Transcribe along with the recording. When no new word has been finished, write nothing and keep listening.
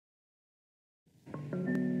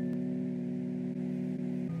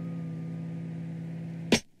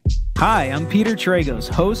Hi, I'm Peter Tragos,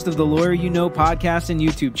 host of the Lawyer You Know podcast and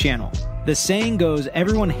YouTube channel. The saying goes,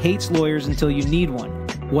 everyone hates lawyers until you need one.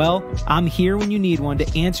 Well, I'm here when you need one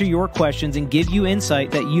to answer your questions and give you insight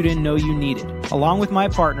that you didn't know you needed. Along with my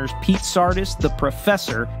partners, Pete Sardis, the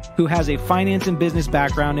professor, who has a finance and business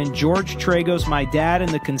background, and George Tragos, my dad, and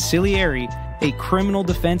the consigliere, a criminal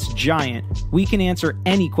defense giant, we can answer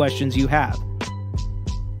any questions you have.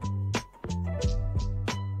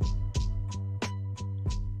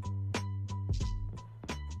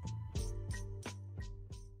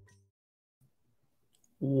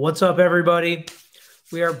 What's up, everybody?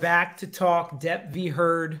 We are back to talk Depp v.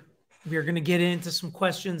 Heard. We are going to get into some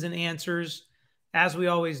questions and answers, as we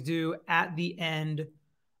always do, at the end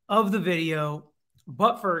of the video.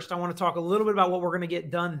 But first, I want to talk a little bit about what we're going to get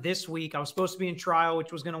done this week. I was supposed to be in trial,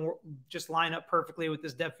 which was going to just line up perfectly with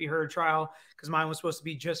this Depp v. Heard trial, because mine was supposed to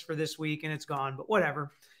be just for this week, and it's gone. But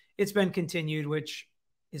whatever. It's been continued, which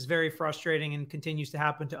is very frustrating and continues to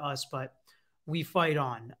happen to us, but we fight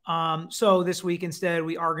on. So this week instead,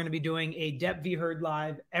 we are going to be doing a Depp v. Heard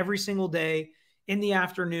live every single day in the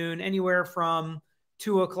afternoon, anywhere from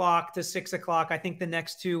 2 o'clock to 6 o'clock. I think the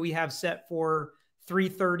next two we have set for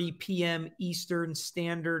 3:30 p.m. Eastern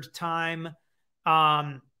Standard Time.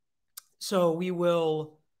 So we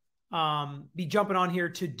will be jumping on here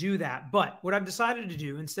to do that. But what I've decided to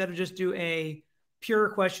do, instead of just do a pure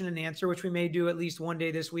question and answer, which we may do at least one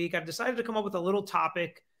day this week, I've decided to come up with a little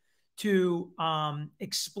topic to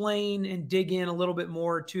explain and dig in a little bit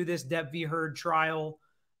more to this Depp v. Heard trial,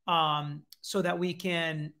 so that we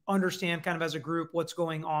can understand kind of as a group what's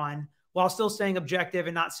going on, while still staying objective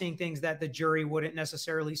and not seeing things that the jury wouldn't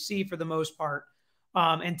necessarily see for the most part.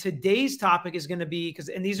 And today's topic is going to be,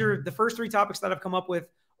 and these are the first three topics that I've come up with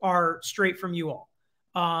are straight from you all.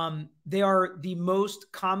 They are the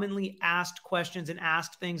most commonly asked questions and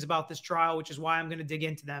asked things about this trial, which is why I'm going to dig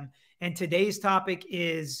into them. And today's topic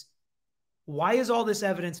is, why is all this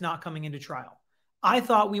evidence not coming into trial? I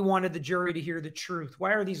thought we wanted the jury to hear the truth.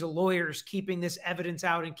 Why are these lawyers keeping this evidence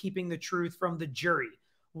out and keeping the truth from the jury?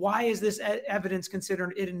 Why is this evidence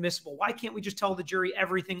considered inadmissible? Why can't we just tell the jury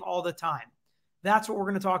everything all the time? That's what we're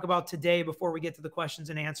going to talk about today before we get to the questions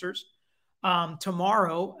and answers.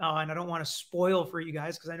 Tomorrow, and I don't want to spoil for you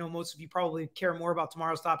guys because I know most of you probably care more about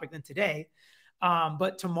tomorrow's topic than today.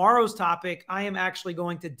 But tomorrow's topic, I am actually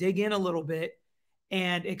going to dig in a little bit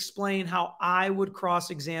and explain how I would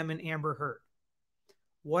cross-examine Amber Heard,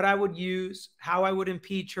 what I would use, how I would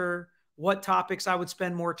impeach her, what topics I would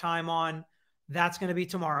spend more time on. That's going to be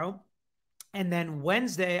tomorrow. And then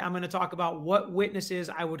Wednesday, I'm going to talk about what witnesses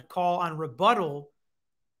I would call on rebuttal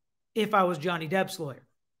if I was Johnny Depp's lawyer.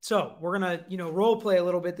 So we're going to, role play a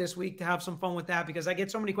little bit this week to have some fun with that, because I get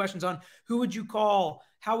so many questions on who would you call?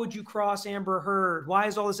 How would you cross Amber Heard? Why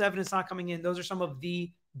is all this evidence not coming in? Those are some of the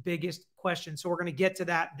biggest questions. So we're going to get to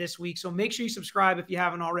that this week. So make sure you subscribe if you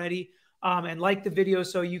haven't already, and like the video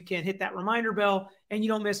so you can hit that reminder bell and you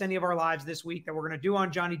don't miss any of our lives this week that we're going to do on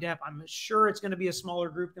Johnny Depp. I'm sure it's going to be a smaller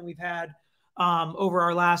group than we've had over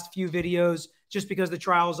our last few videos, just because the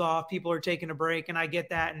trial's off, people are taking a break, and I get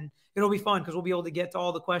that. And it'll be fun because we'll be able to get to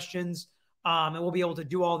all the questions, and we'll be able to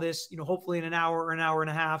do all this, hopefully in an hour or an hour and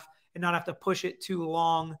a half, and not have to push it too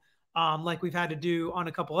long like we've had to do on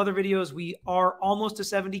a couple other videos. We are almost to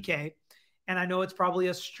 70K, and I know it's probably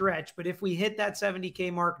a stretch, but if we hit that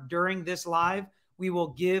 70K mark during this live, we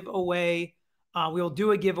will give away, we'll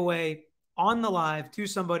do a giveaway on the live to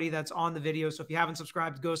somebody that's on the video. So if you haven't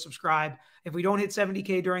subscribed, go subscribe. If we don't hit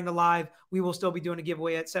 70K during the live, we will still be doing a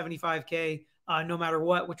giveaway at 75K, no matter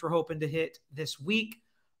what, which we're hoping to hit this week.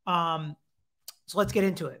 So let's get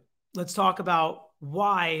into it. Let's talk about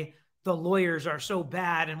why the lawyers are so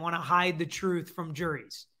bad and want to hide the truth from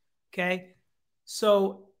juries. Okay.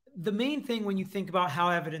 So the main thing when you think about how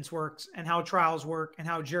evidence works and how trials work and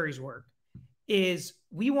how juries work is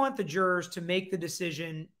we want the jurors to make the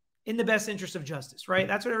decision in the best interest of justice, right?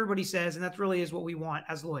 That's what everybody says. And that really is what we want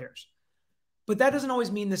as lawyers. But that doesn't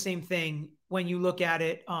always mean the same thing when you look at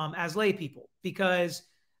it as lay people, because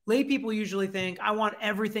lay people usually think, I want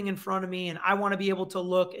everything in front of me and I want to be able to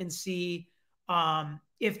look and see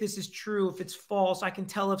if this is true, if it's false. I can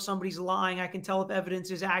tell if somebody's lying. I can tell if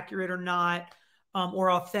evidence is accurate or not,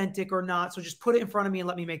 or authentic or not. So just put it in front of me and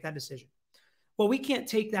let me make that decision. Well, we can't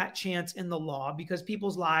take that chance in the law because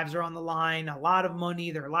people's lives are on the line. A lot of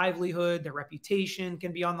money, their livelihood, their reputation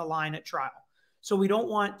can be on the line at trial. So we don't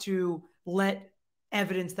want to let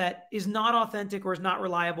evidence that is not authentic or is not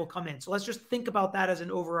reliable come in. So let's just think about that as an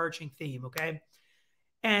overarching theme, okay?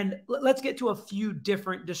 And let's get to a few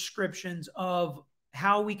different descriptions of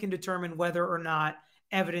how we can determine whether or not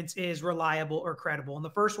evidence is reliable or credible. And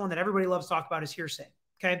the first one that everybody loves to talk about is hearsay,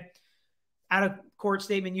 okay? out of court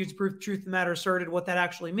statement used to prove the truth of the matter asserted. What that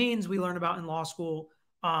actually means, we learn about in law school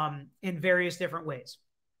in various different ways.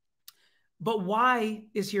 But why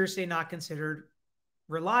is hearsay not considered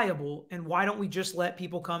reliable? And why don't we just let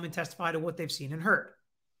people come and testify to what they've seen and heard?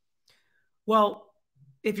 Well,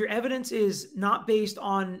 if your evidence is not based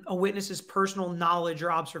on a witness's personal knowledge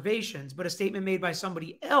or observations, but a statement made by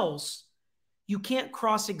somebody else, you can't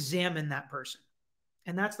cross-examine that person.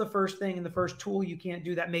 And that's the first thing and the first tool you can't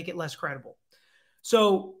do that make it less credible.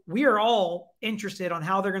 So we are all interested on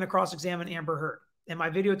how they're going to cross-examine Amber Heard. And my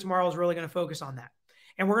video tomorrow is really going to focus on that.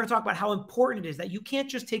 And we're going to talk about how important it is that you can't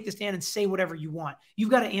just take the stand and say whatever you want.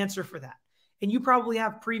 You've got to answer for that. And you probably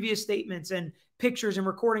have previous statements and pictures and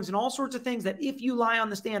recordings and all sorts of things that if you lie on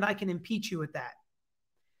the stand, I can impeach you with that.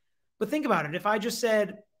 But think about it. If I just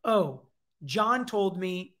said, oh, John told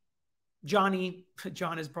me, Johnny,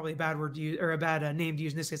 John is probably a bad word to use, or a bad name to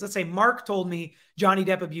use in this case. Let's say Mark told me Johnny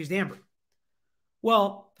Depp abused Amber.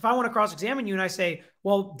 Well, if I want to cross-examine you and I say,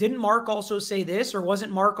 well, didn't Mark also say this, or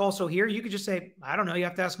wasn't Mark also here? You could just say, I don't know. You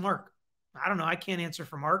have to ask Mark. I don't know. I can't answer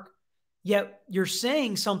for Mark. Yet you're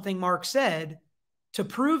saying something Mark said to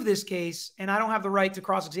prove this case, and I don't have the right to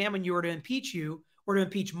cross-examine you or to impeach you or to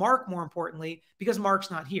impeach Mark, more importantly, because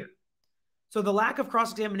Mark's not here. So the lack of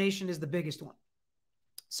cross-examination is the biggest one.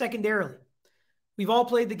 Secondarily, we've all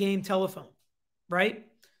played the game telephone, right?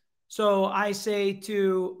 So I say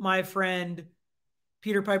to my friend,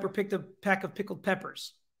 Peter Piper picked a peck of pickled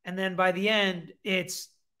peppers. And then by the end, it's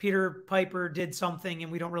Peter Piper did something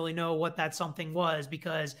and we don't really know what that something was,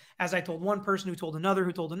 because as I told one person who told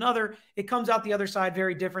another, it comes out the other side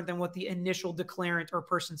very different than what the initial declarant or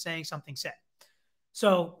person saying something said.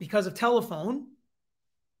 So because of telephone,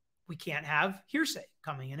 we can't have hearsay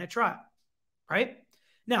coming in at trial, right?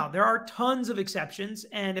 Now, there are tons of exceptions.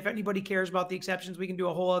 And if anybody cares about the exceptions, we can do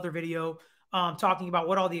a whole other video talking about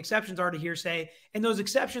what all the exceptions are to hearsay. And those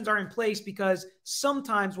exceptions are in place because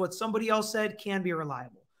sometimes what somebody else said can be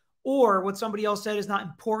reliable, or what somebody else said is not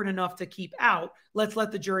important enough to keep out. Let's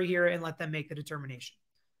let the jury hear it and let them make the determination.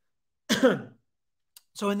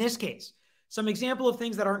 So in this case, some example of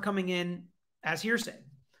things that aren't coming in as hearsay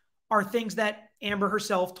are things that Amber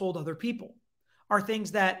herself told other people, are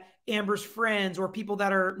things that Amber's friends or people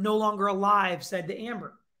that are no longer alive said to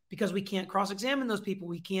Amber, because we can't cross-examine those people.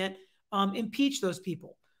 We can't impeach those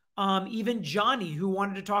people. Even Johnny, who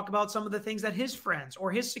wanted to talk about some of the things that his friends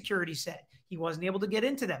or his security said, he wasn't able to get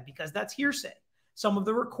into them because that's hearsay. Some of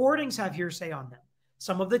the recordings have hearsay on them.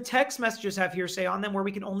 Some of the text messages have hearsay on them where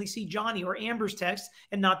we can only see Johnny or Amber's text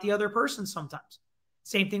and not the other person sometimes.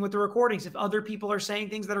 Same thing with the recordings. If other people are saying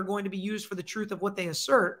things that are going to be used for the truth of what they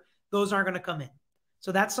assert, those aren't going to come in.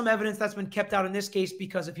 So that's some evidence that's been kept out in this case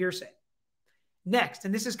because of hearsay. Next,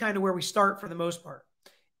 and this is kind of where we start for the most part,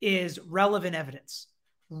 is relevant evidence.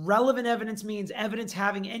 Relevant evidence means evidence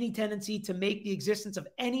having any tendency to make the existence of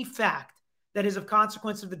any fact that is of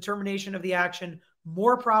consequence of the determination of the action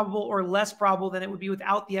more probable or less probable than it would be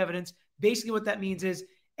without the evidence. Basically what that means is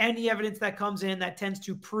any evidence that comes in that tends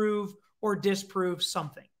to prove or disprove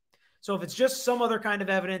something. So if it's just some other kind of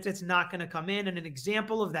evidence, it's not going to come in. And an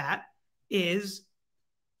example of that is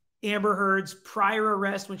Amber Heard's prior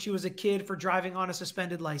arrest when she was a kid for driving on a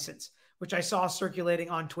suspended license, which I saw circulating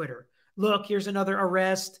on Twitter. Look, here's another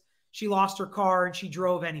arrest. She lost her car and she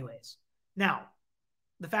drove anyways. Now,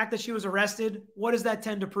 the fact that she was arrested, what does that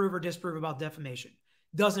tend to prove or disprove about defamation?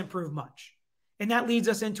 Doesn't prove much. And that leads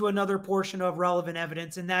us into another portion of relevant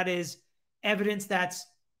evidence, and that is evidence that's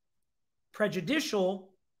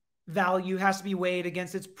prejudicial value has to be weighed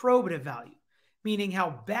against its probative value, meaning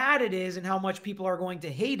how bad it is and how much people are going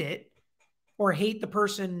to hate it or hate the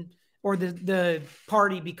person or the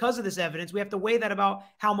party because of this evidence. We have to weigh that about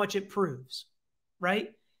how much it proves,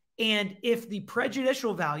 right? And if the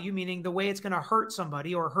prejudicial value, meaning the way it's going to hurt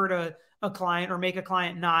somebody or hurt a client or make a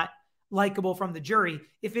client not likable from the jury,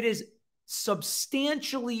 if it is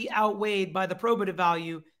substantially outweighed by the probative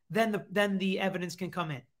value, then the evidence can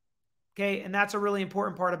come in. Okay. And that's a really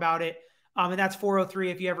important part about it. And that's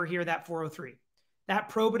 403. If you ever hear that 403, that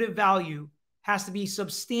probative value has to be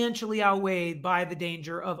substantially outweighed by the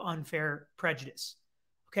danger of unfair prejudice.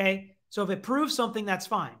 Okay. So if it proves something, that's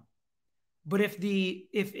fine. But if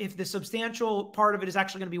the substantial part of it is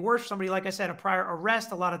actually going to be worse for somebody, like I said, a prior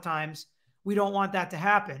arrest, a lot of times we don't want that to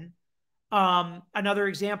happen. Another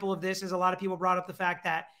example of this is a lot of people brought up the fact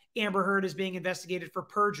that Amber Heard is being investigated for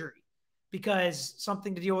perjury because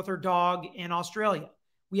something to deal with her dog in Australia.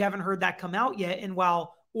 We haven't heard that come out yet. And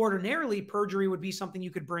while ordinarily perjury would be something you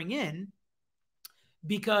could bring in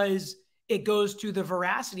because it goes to the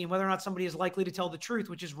veracity and whether or not somebody is likely to tell the truth,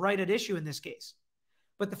 which is right at issue in this case.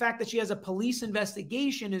 But the fact that she has a police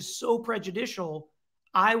investigation is so prejudicial,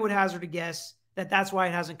 I would hazard a guess that that's why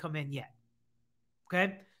it hasn't come in yet.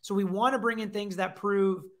 Okay. So we want to bring in things that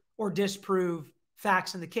prove or disprove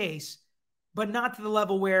facts in the case, but not to the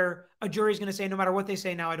level where a jury is going to say, no matter what they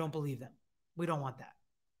say now, I don't believe them. We don't want that.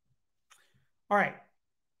 All right.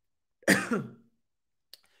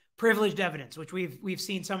 Privileged evidence, which we've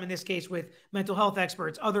seen some in this case with mental health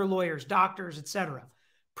experts, other lawyers, doctors, etc.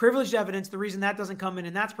 Privileged evidence, the reason that doesn't come in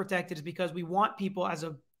and that's protected is because we want people, as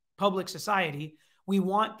a public society, we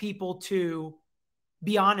want people to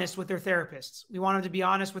be honest with their therapists. We want them to be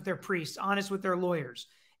honest with their priests, honest with their lawyers.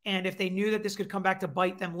 And if they knew that this could come back to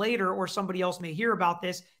bite them later, or somebody else may hear about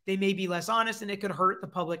this, they may be less honest and it could hurt the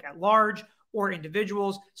public at large or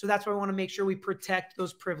individuals. So that's why we want to make sure we protect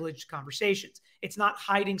those privileged conversations. It's not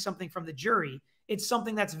hiding something from the jury. It's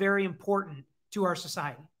something that's very important to our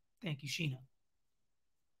society. Thank you, Sheena.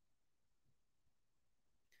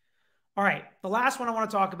 All right. The last one I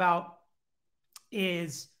want to talk about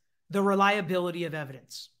is the reliability of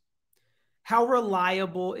evidence. How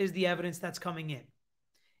reliable is the evidence that's coming in?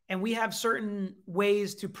 And we have certain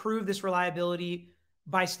ways to prove this reliability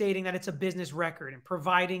by stating that it's a business record and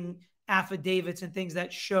providing affidavits and things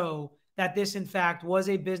that show that this, in fact, was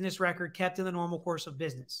a business record kept in the normal course of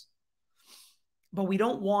business. But we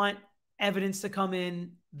don't want evidence to come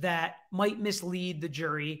in that might mislead the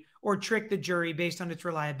jury or trick the jury based on its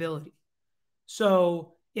reliability.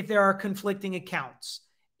 So if there are conflicting accounts,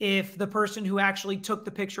 if the person who actually took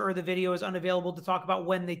the picture or the video is unavailable to talk about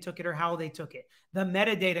when they took it or how they took it, the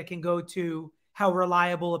metadata can go to how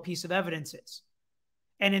reliable a piece of evidence is.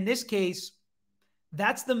 And in this case,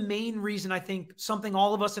 that's the main reason I think something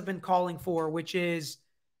all of us have been calling for, which is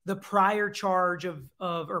the prior charge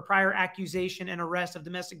or prior accusation and arrest of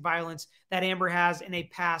domestic violence that Amber has in a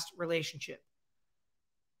past relationship.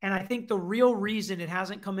 And I think the real reason it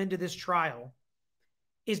hasn't come into this trial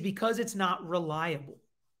is because it's not reliable.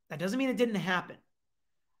 That doesn't mean it didn't happen.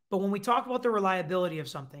 But when we talk about the reliability of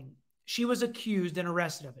something, she was accused and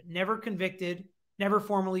arrested of it, never convicted, never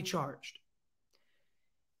formally charged.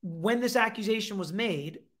 When this accusation was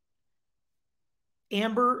made,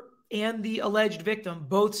 Amber and the alleged victim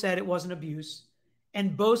both said it wasn't abuse,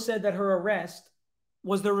 and both said that her arrest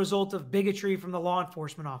was the result of bigotry from the law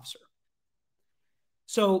enforcement officer.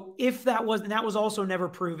 So if that was, and that was also never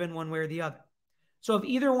proven one way or the other. So if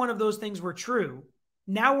either one of those things were true,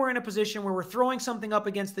 now we're in a position where we're throwing something up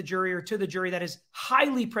against the jury or to the jury that is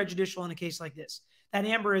highly prejudicial in a case like this, that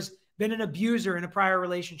Amber has been an abuser in a prior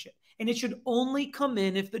relationship. And it should only come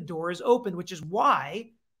in if the door is open, which is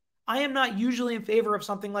why I am not usually in favor of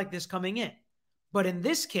something like this coming in. But in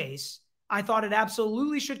this case, I thought it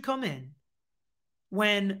absolutely should come in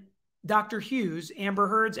when Dr. Hughes, Amber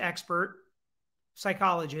Heard's expert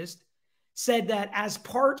psychologist, said that as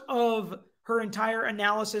part of her entire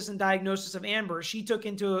analysis and diagnosis of Amber, she took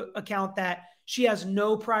into account that she has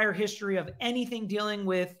no prior history of anything dealing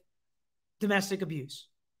with domestic abuse.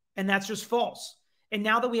 And that's just false. And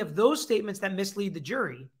now that we have those statements that mislead the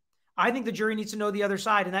jury, I think the jury needs to know the other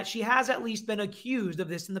side and that she has at least been accused of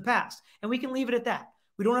this in the past. And we can leave it at that.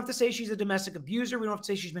 We don't have to say she's a domestic abuser. We don't have to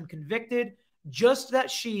say she's been convicted, just that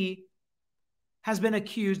she has been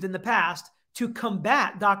accused in the past to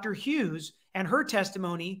combat Dr. Hughes and her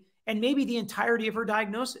testimony and maybe the entirety of her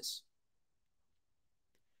diagnosis.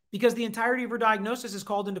 Because the entirety of her diagnosis is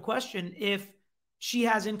called into question if she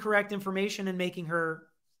has incorrect information in making her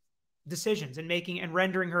decisions and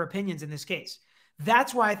rendering her opinions in this case.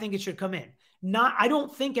 That's why I think it should come in. I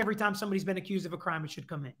don't think every time somebody's been accused of a crime, it should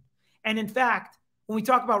come in. And in fact, when we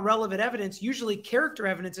talk about relevant evidence, usually character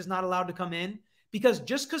evidence is not allowed to come in because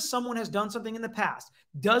just because someone has done something in the past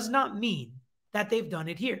does not mean that they've done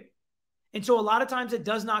it here. And so a lot of times it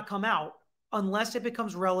does not come out unless it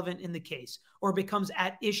becomes relevant in the case or becomes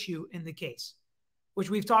at issue in the case, which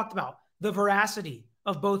we've talked about, the veracity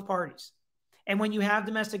of both parties. And when you have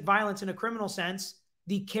domestic violence in a criminal sense,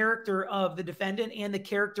 the character of the defendant and the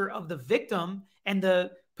character of the victim and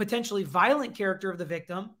the potentially violent character of the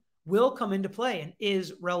victim will come into play and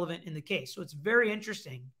is relevant in the case. So it's very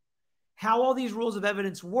interesting how all these rules of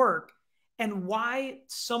evidence work and why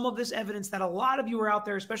some of this evidence that a lot of you are out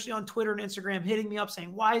there, especially on Twitter and Instagram, hitting me up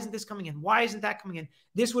saying, why isn't this coming in? Why isn't that coming in?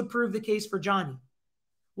 This would prove the case for Johnny.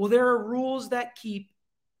 Well, there are rules that keep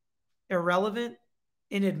irrelevant,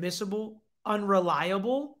 inadmissible,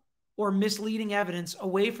 unreliable, or misleading evidence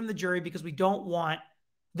away from the jury because we don't want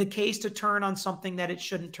the case to turn on something that it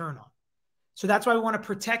shouldn't turn on. So that's why we want to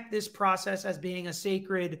protect this process as being a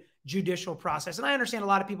sacred judicial process. And I understand a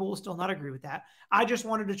lot of people will still not agree with that. I just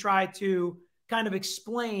wanted to try to kind of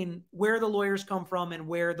explain where the lawyers come from and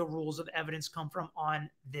where the rules of evidence come from on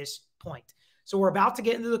this point. So we're about to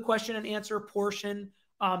get into the question and answer portion.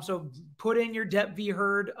 So put in your Depp v.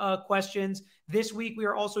 Heard questions. This week, we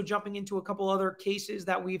are also jumping into a couple other cases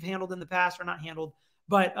that we've handled in the past, or not handled,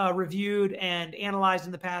 but reviewed and analyzed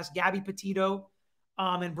in the past. Gabby Petito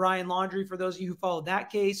and Brian Laundrie, for those of you who followed that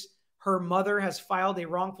case, her mother has filed a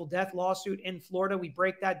wrongful death lawsuit in Florida. We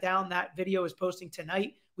break that down. That video is posting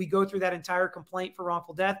tonight. We go through that entire complaint for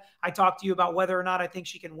wrongful death. I talked to you about whether or not I think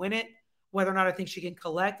she can win it, whether or not I think she can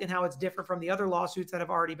collect, and how it's different from the other lawsuits that have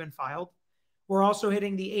already been filed. We're also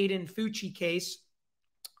hitting the Aiden Fucci case.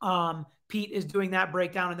 Pete is doing that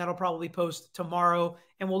breakdown, and that'll probably post tomorrow.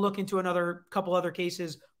 And we'll look into another couple other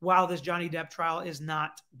cases while this Johnny Depp trial is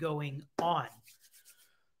not going on.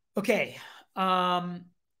 Okay.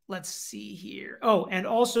 Let's see here. Oh, and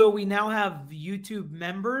also we now have YouTube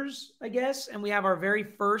members, I guess. And we have our very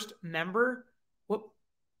first member.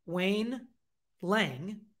 Wayne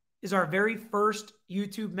Lang is our very first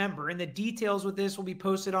YouTube member. And the details with this will be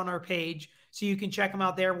posted on our page. So you can check them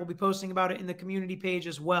out there. We'll be posting about it in the community page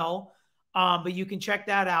as well. But you can check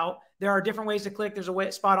that out. There are different ways to click. There's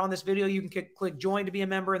a spot on this video. You can click join to be a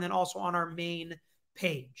member, and then also on our main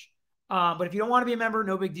page. But if you don't want to be a member,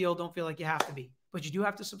 no big deal. Don't feel like you have to be. But you do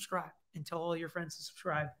have to subscribe and tell all your friends to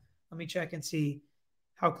subscribe. Let me check and see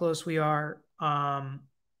how close we are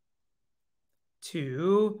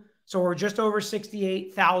to. So we're just over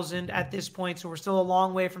 68,000 at this point. So we're still a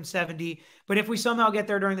long way from 70. But if we somehow get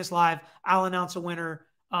there during this live, I'll announce a winner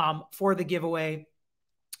for the giveaway.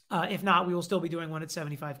 If not, we will still be doing one at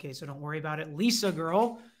 75K. So don't worry about it. Lisa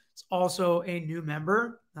Girl is also a new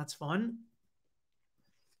member. That's fun.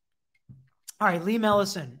 All right, Lee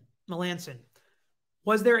Melanson.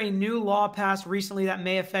 Was there a new law passed recently that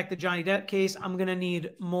may affect the Johnny Depp case? I'm going to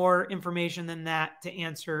need more information than that to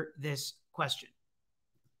answer this question.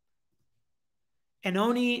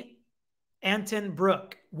 Anoni Anton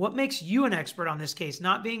Brook, what makes you an expert on this case?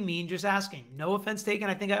 Not being mean, just asking. No offense taken.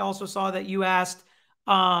 I think I also saw that you asked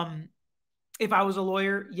if I was a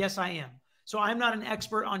lawyer. Yes, I am. So I'm not an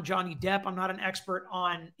expert on Johnny Depp. I'm not an expert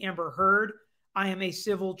on Amber Heard. I am a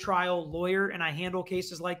civil trial lawyer, and I handle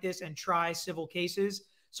cases like this and try civil cases.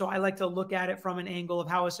 So I like to look at it from an angle of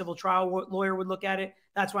how a civil trial lawyer would look at it.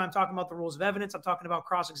 That's why I'm talking about the rules of evidence. I'm talking about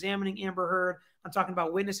cross-examining Amber Heard. I'm talking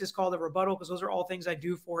about witnesses called a rebuttal, because those are all things I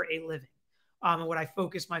do for a living and what I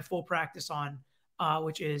focus my full practice on,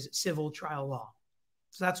 which is civil trial law.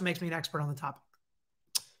 So that's what makes me an expert on the topic.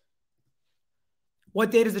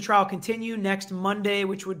 What day does the trial continue? Next Monday,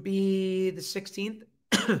 which would be the 16th.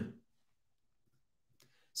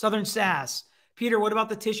 Southern Sass. Peter, what about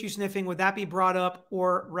the tissue sniffing? Would that be brought up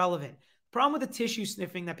or relevant? The problem with the tissue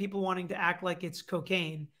sniffing, that people wanting to act like it's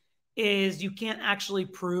cocaine, is you can't actually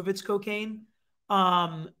prove it's cocaine.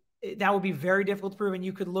 That would be very difficult to prove, and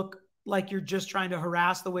you could look like you're just trying to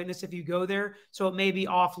harass the witness if you go there. So it may be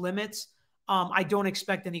off limits. I don't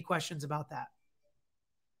expect any questions about that.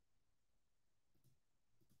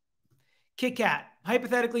 Kit Kat,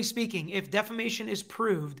 hypothetically speaking, if defamation is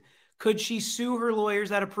proved, could she sue her lawyers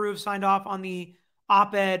that approved, signed off on the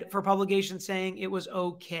op-ed for publication saying it was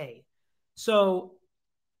okay? So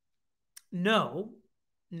no,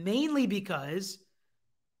 mainly because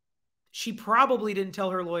she probably didn't tell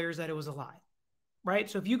her lawyers that it was a lie, right?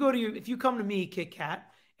 So if you come to me, Kit Kat,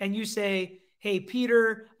 and you say, hey,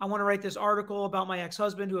 Peter, I want to write this article about my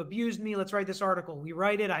ex-husband who abused me. Let's write this article. We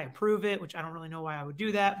write it. I approve it, which I don't really know why I would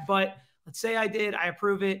do that, but let's say I did. I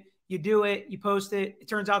approve it. You do it. You post it. It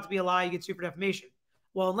turns out to be a lie. You get sued for defamation.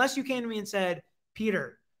 Well, unless you came to me and said,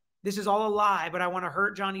 Peter, this is all a lie, but I want to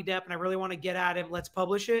hurt Johnny Depp and I really want to get at him. Let's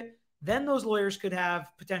publish it. Then those lawyers could have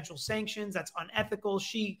potential sanctions. That's unethical.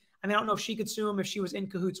 I don't know if she could sue him if she was in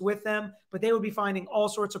cahoots with them, but they would be finding all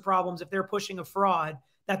sorts of problems if they're pushing a fraud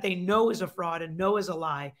that they know is a fraud and know is a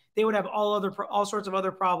lie. They would have all sorts of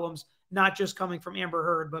other problems, not just coming from Amber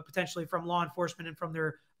Heard, but potentially from law enforcement and from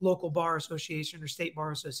their local bar association or state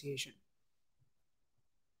bar association.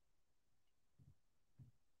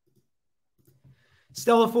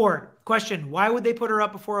 Stella Ford, question, why would they put her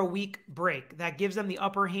up before a week break? That gives them the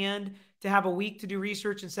upper hand to have a week to do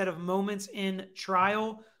research instead of moments in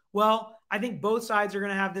trial. Well, I think both sides are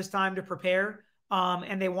going to have this time to prepare,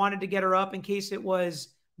 and they wanted to get her up in case it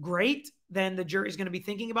was great. Then the jury's going to be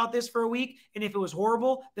thinking about this for a week. And if it was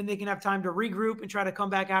horrible, then they can have time to regroup and try to come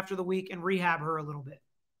back after the week and rehab her a little bit.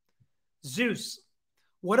 Zeus,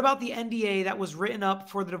 what about the NDA that was written up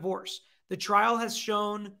for the divorce? The trial has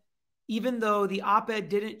shown, even though the op-ed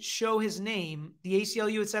didn't show his name, the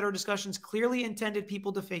ACLU, et cetera, discussions clearly intended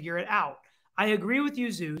people to figure it out. I agree with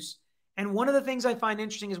you, Zeus. And one of the things I find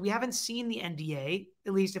interesting is we haven't seen the NDA.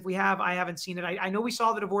 At least if we have, I haven't seen it. I know we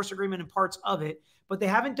saw the divorce agreement and parts of it, but they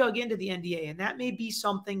haven't dug into the NDA. And that may be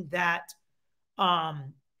something that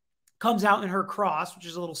comes out in her cross, which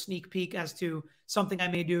is a little sneak peek as to something I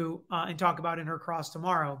may do and talk about in her cross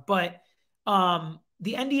tomorrow. But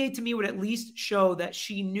the NDA to me would at least show that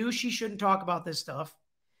she knew she shouldn't talk about this stuff,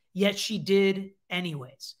 yet she did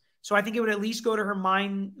anyways. So I think it would at least go to her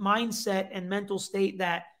mindset and mental state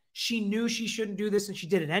that she knew she shouldn't do this and she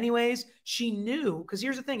did it anyways. She knew, because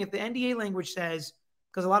here's the thing, if the NDA language says,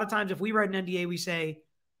 because a lot of times if we write an NDA, we say,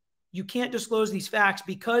 you can't disclose these facts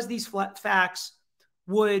because these facts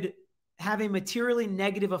would have a materially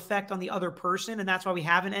negative effect on the other person. And that's why we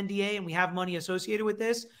have an NDA and we have money associated with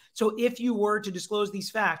this. So if you were to disclose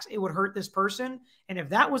these facts, it would hurt this person. And if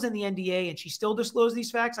that was in the NDA and she still disclosed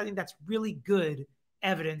these facts, I think that's really good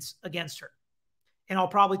evidence against her. And I'll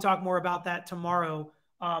probably talk more about that tomorrow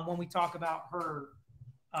when we talk about her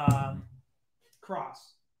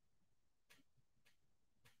cross.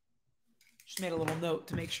 Just made a little note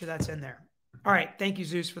to make sure that's in there. All right. Thank you,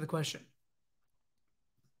 Zeus, for the question.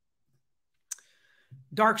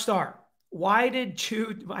 Dark Star. Why did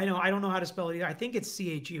Chu, I don't know how to spell it either. I think it's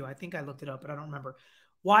CHU. I think I looked it up, but I don't remember.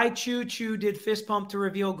 Why Chu did fist pump to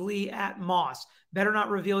reveal Glee at Moss? Better not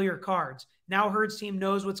reveal your cards. Now Herd's team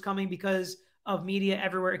knows what's coming because of media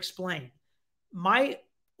everywhere. Explain. My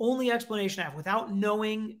only explanation I have, without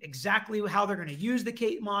knowing exactly how they're going to use the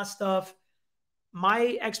Kate Moss stuff,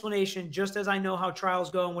 my explanation, just as I know how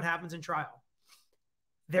trials go and what happens in trial,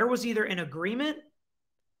 there was either an agreement,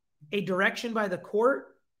 a direction by the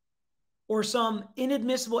court, or some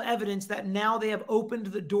inadmissible evidence that now they have opened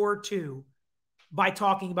the door to by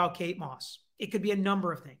talking about Kate Moss. It could be a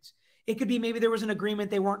number of things. It could be maybe there was an agreement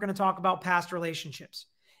they weren't going to talk about past relationships.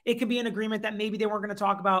 It could be an agreement that maybe they weren't going to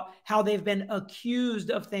talk about how they've been accused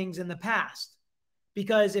of things in the past.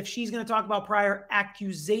 Because if she's going to talk about prior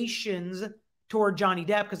accusations toward Johnny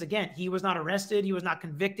Depp, because again, he was not arrested, he was not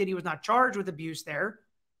convicted, he was not charged with abuse there,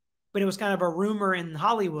 but it was kind of a rumor in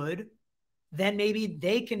Hollywood, then maybe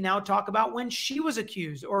they can now talk about when she was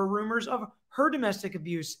accused or rumors of her domestic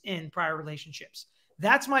abuse in prior relationships.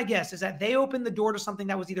 That's my guess, is that they opened the door to something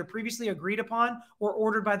that was either previously agreed upon or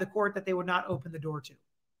ordered by the court that they would not open the door to.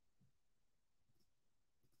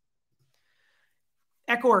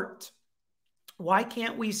 Eckort, why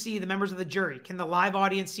can't we see the members of the jury? Can the live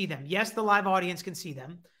audience see them? Yes, the live audience can see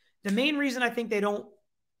them. The main reason I think they don't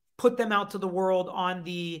put them out to the world on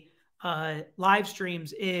the live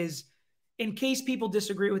streams is in case people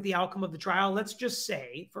disagree with the outcome of the trial. Let's just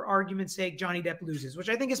say, for argument's sake, Johnny Depp loses, which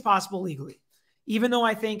I think is possible legally. Even though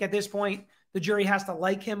I think at this point, the jury has to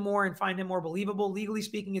like him more and find him more believable. Legally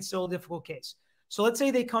speaking, it's still a difficult case. So let's say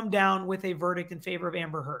they come down with a verdict in favor of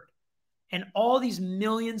Amber Heard. And all these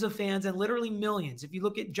millions of fans, and literally millions, if you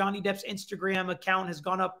look at Johnny Depp's Instagram account, has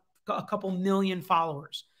gone up a couple million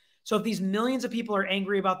followers. So if these millions of people are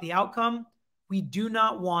angry about the outcome, we do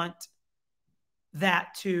not want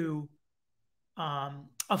that to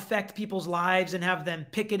affect people's lives and have them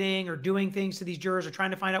picketing or doing things to these jurors or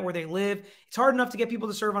trying to find out where they live. It's hard enough to get people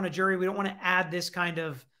to serve on a jury. We don't want to add this kind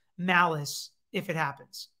of malice if it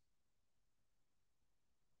happens.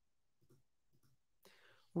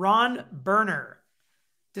 Ron Berner,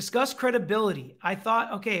 discuss credibility. I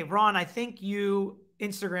thought, okay, Ron, I think you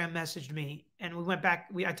Instagram messaged me and we went back.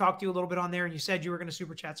 I talked to you a little bit on there and you said you were going to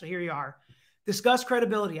super chat. So here you are. Discuss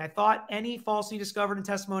credibility. I thought any falsely discovered in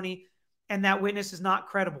testimony and that witness is not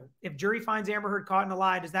credible. If jury finds Amber Heard caught in a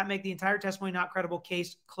lie, does that make the entire testimony not credible?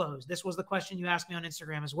 Case closed. This was the question you asked me on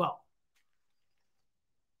Instagram as well.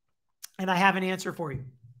 And I have an answer for you.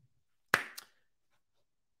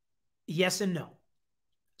 Yes and no.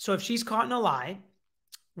 So if she's caught in a lie,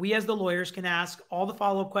 we as the lawyers can ask all the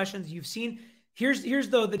follow-up questions you've seen. Here's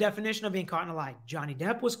though the definition of being caught in a lie. Johnny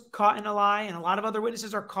Depp was caught in a lie, and a lot of other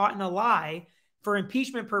witnesses are caught in a lie for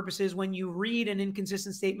impeachment purposes when you read an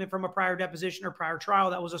inconsistent statement from a prior deposition or prior trial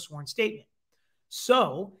that was a sworn statement.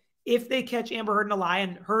 So if they catch Amber Heard in a lie,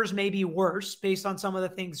 and hers may be worse based on some of the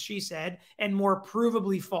things she said and more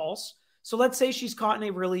provably false. So let's say she's caught in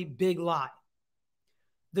a really big lie.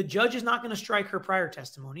 The judge is not going to strike her prior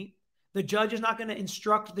testimony. The judge is not going to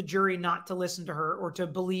instruct the jury not to listen to her or to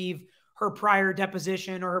believe her prior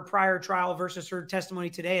deposition or her prior trial versus her testimony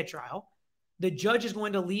today at trial. The judge is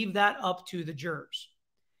going to leave that up to the jurors.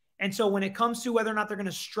 And so when it comes to whether or not they're going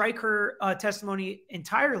to strike her testimony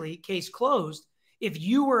entirely, case closed, if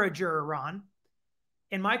you were a juror, Ron,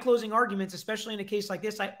 in my closing arguments, especially in a case like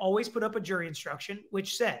this, I always put up a jury instruction,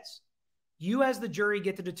 which says, you as the jury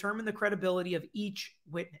get to determine the credibility of each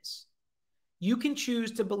witness. You can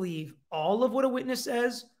choose to believe all of what a witness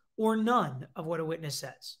says or none of what a witness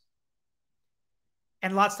says.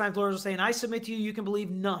 And lots of times lawyers will say, and I submit to you, you can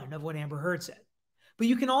believe none of what Amber Heard said. But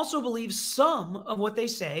you can also believe some of what they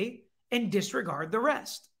say and disregard the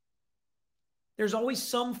rest. There's always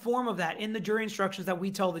some form of that in the jury instructions that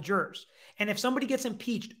we tell the jurors. And if somebody gets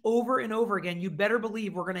impeached over and over again, you better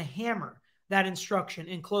believe we're going to hammer that instruction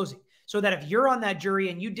in closing. So that if you're on that jury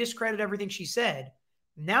and you discredit everything she said,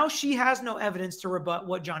 now she has no evidence to rebut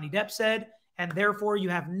what Johnny Depp said, and therefore you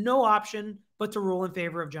have no option but to rule in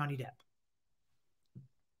favor of Johnny Depp.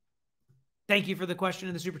 Thank you for the question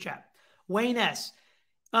in the super chat. Wayne S.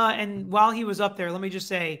 And while he was up there, let me just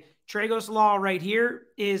say, Tragos Law right here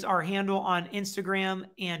is our handle on Instagram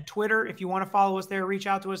and Twitter. If you want to follow us there, reach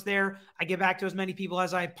out to us there. I get back to as many people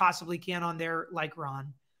as I possibly can on there, like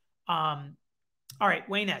Ron. All right,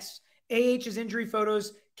 Wayne S. AH's injury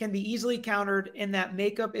photos can be easily countered in that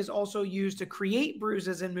makeup is also used to create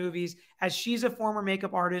bruises in movies, as she's a former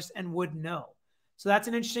makeup artist and would know. So that's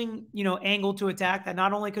an interesting, angle to attack, that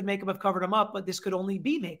not only could makeup have covered them up, but this could only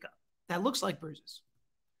be makeup that looks like bruises.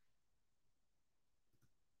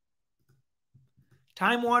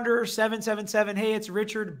 Time Wanderer 777. Hey, it's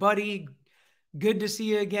Richard, buddy. Good to see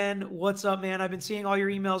you again. What's up, man? I've been seeing all your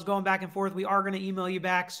emails going back and forth. We are going to email you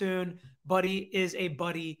back soon. Buddy is a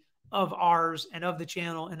buddy of ours and of the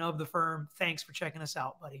channel and of the firm. Thanks for checking us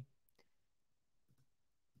out, buddy.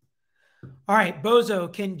 All right,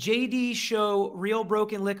 Bozo, can JD show real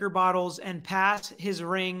broken liquor bottles and pass his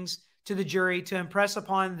rings to the jury to impress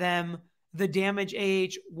upon them the damage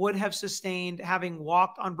AH would have sustained having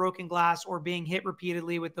walked on broken glass or being hit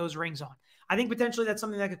repeatedly with those rings on? I think potentially that's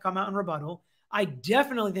something that could come out in rebuttal. I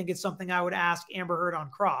definitely think it's something I would ask Amber Heard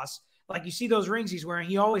on cross. Like, you see those rings he's wearing.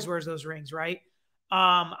 He always wears those rings, right?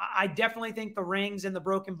 I definitely think the rings and the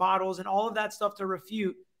broken bottles and all of that stuff to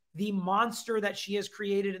refute the monster that she has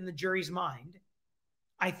created in the jury's mind.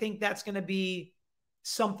 I think that's going to be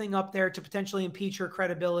something up there to potentially impeach her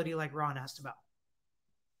credibility, like Ron asked about.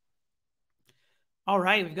 All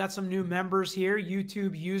right, we've got some new members here.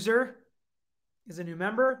 YouTube user is a new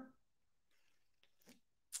member.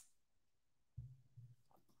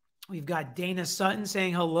 We've got Dana Sutton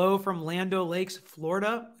saying hello from Lando Lakes,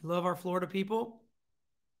 Florida. We love our Florida people.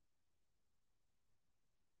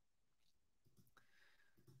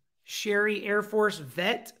 Sherry Air Force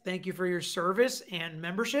Vet, thank you for your service and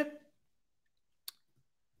membership.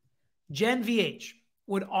 Jen VH,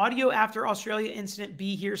 would audio after Australia incident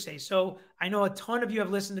be hearsay? So I know a ton of you have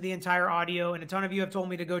listened to the entire audio, and a ton of you have told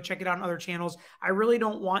me to go check it out on other channels. I really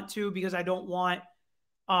don't want to, because I don't want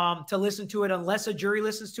to listen to it unless a jury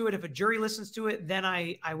listens to it. If a jury listens to it, then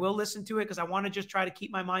I will listen to it, because I want to just try to keep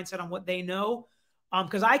my mindset on what they know.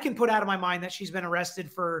 Because I can put out of my mind that she's been arrested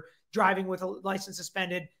for driving with a license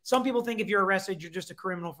suspended. Some people think if you're arrested, you're just a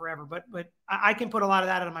criminal forever. But I can put a lot of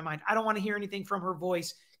that out of my mind. I don't want to hear anything from her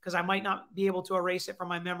voice, because I might not be able to erase it from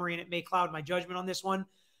my memory, and it may cloud my judgment on this one.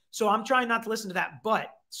 So I'm trying not to listen to that. But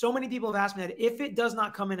so many people have asked me that if it does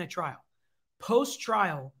not come in a trial,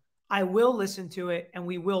 post-trial, I will listen to it and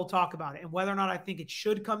we will talk about it, and whether or not I think it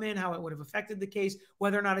should come in, how it would have affected the case,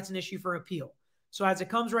 whether or not it's an issue for appeal. So as it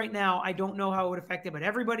comes right now, I don't know how it would affect it, but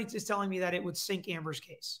everybody is telling me that it would sink Amber's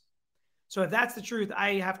case. So if that's the truth,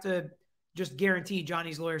 I have to just guarantee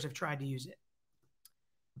Johnny's lawyers have tried to use it.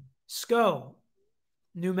 Sco,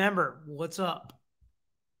 new member, what's up?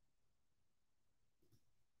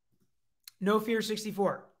 No Fear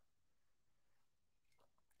 64.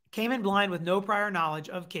 Came in blind with no prior knowledge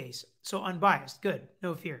of case, so unbiased. Good,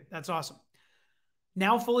 no fear. That's awesome.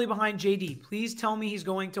 Now fully behind JD. Please tell me he's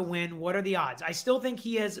going to win. What are the odds? I still think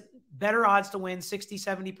he has better odds to win. 60,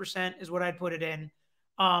 70% is what I'd put it in.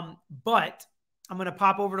 But I'm going to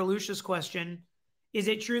pop over to Lucia's question. Is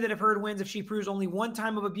it true that if Heard wins, if she proves only one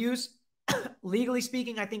time of abuse? Legally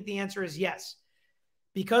speaking, I think the answer is yes.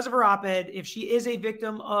 Because of her op-ed, if she is a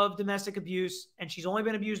victim of domestic abuse and she's only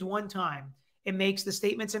been abused one time, it makes the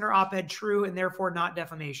statements in her op-ed true and therefore not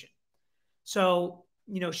defamation. So,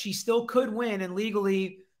 she still could win, and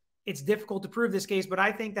legally it's difficult to prove this case. But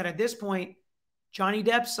I think that at this point, Johnny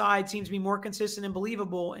Depp's side seems to be more consistent and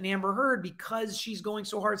believable, and Amber Heard, because she's going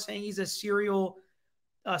so hard saying he's a serial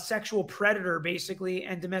sexual predator, basically,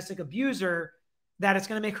 and domestic abuser, that it's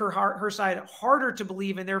going to make her side harder to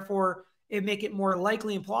believe, and therefore it make it more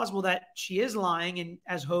likely and plausible that she is lying. And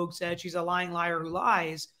as Hogue said, she's a lying liar who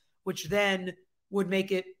lies, which then would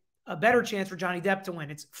make it a better chance for Johnny Depp to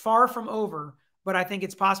win. It's far from over, but I think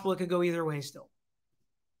it's possible it could go either way still.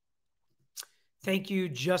 Thank you,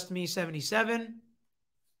 Just Me 77.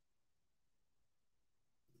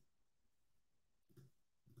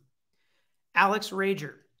 Alex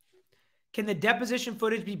Rager. Can the deposition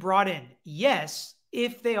footage be brought in? Yes,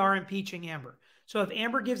 if they are impeaching Amber. So if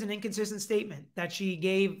Amber gives an inconsistent statement that she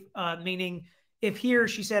gave, meaning if here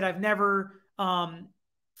she said, I've never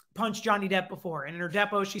punched Johnny Depp before, and in her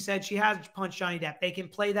depo she said she has punched Johnny Depp, they can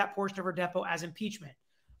play that portion of her depo as impeachment.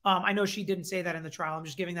 I know she didn't say that in the trial. I'm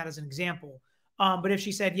just giving that as an example. But if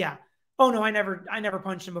she said, yeah, oh no, I never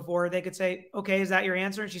punched him before, they could say, okay, is that your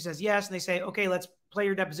answer? And she says yes. And they say, okay, let's play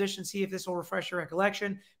your deposition, see if this will refresh your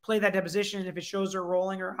recollection. Play that deposition. And if it shows her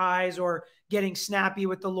rolling her eyes or getting snappy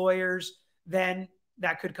with the lawyers, then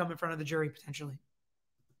that could come in front of the jury potentially.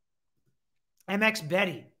 MX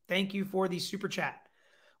Betty, thank you for the super chat.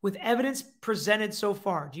 With evidence presented so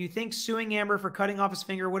far, do you think suing Amber for cutting off his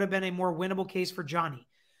finger would have been a more winnable case for Johnny?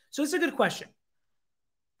 So it's a good question.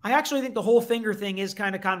 I actually think the whole finger thing is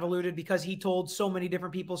kind of convoluted because he told so many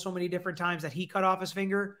different people so many different times that he cut off his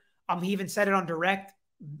finger. He even said it on direct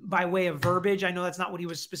by way of verbiage. I know that's not what he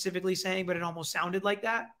was specifically saying, but it almost sounded like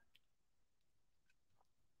that.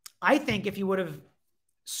 I think if he would have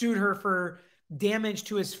sued her for damage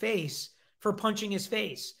to his face, for punching his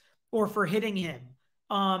face, or for hitting him,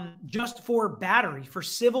 just for battery, for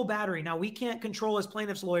civil battery. Now, we can't control as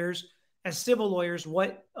plaintiff's lawyers, as civil lawyers,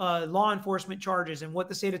 what law enforcement charges and what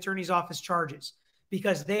the state attorney's office charges,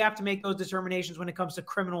 because they have to make those determinations when it comes to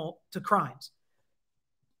crimes.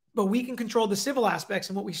 But we can control the civil aspects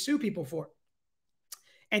and what we sue people for.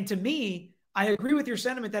 And to me, I agree with your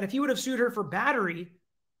sentiment that if he would have sued her for battery,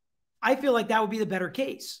 I feel like that would be the better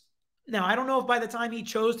case. Now, I don't know if by the time he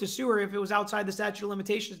chose to sue her, if it was outside the statute of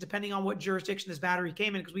limitations, depending on what jurisdiction this battery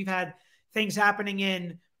came in, because we've had things happening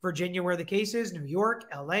in Virginia where the case is, New York,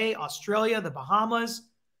 LA, Australia, the Bahamas.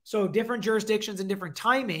 So different jurisdictions and different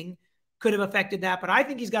timing could have affected that. But I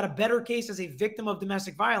think he's got a better case as a victim of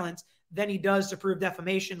domestic violence than he does to prove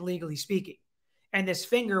defamation, legally speaking. And this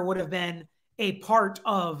finger would have been a part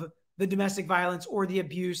of the domestic violence or the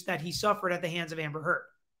abuse that he suffered at the hands of Amber Heard.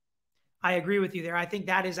 I agree with you there. I think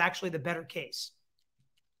that is actually the better case.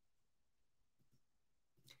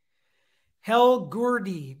 Hel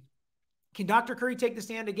Gurdi, can Dr. Curry take the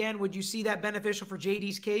stand again? Would you see that beneficial for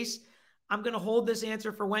JD's case? I'm going to hold this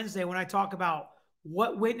answer for Wednesday when I talk about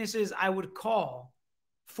what witnesses I would call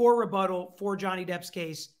for rebuttal for Johnny Depp's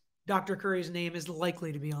case. Dr. Curry's name is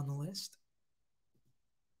likely to be on the list.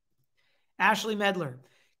 Ashley Medler,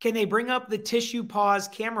 can they bring up the tissue pause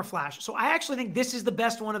camera flash? So I actually think this is the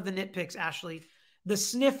best one of the nitpicks, Ashley. The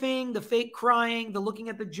sniffing, the fake crying, the looking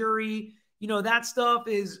at the jury, you know, that stuff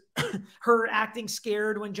is her acting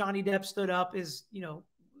scared when Johnny Depp stood up is, you know,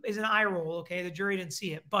 is an eye roll. Okay. The jury didn't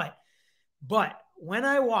see it. But when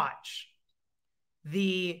I watch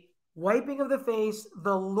the wiping of the face,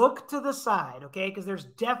 the look to the side, okay, because there's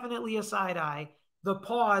definitely a side eye, the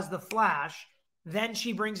pause, the flash, then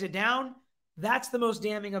she brings it down. That's the most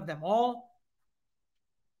damning of them all.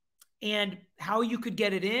 And how you could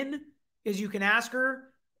get it in is you can ask her,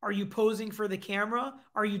 are you posing for the camera?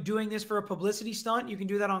 Are you doing this for a publicity stunt? You can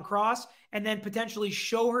do that on cross and then potentially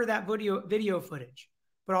show her that video footage.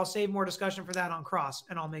 But I'll save more discussion for that on cross,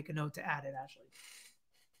 and I'll make a note to add it, Ashley.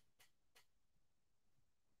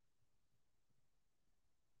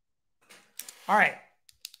 All right.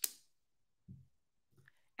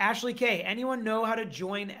 Ashley K, anyone know how to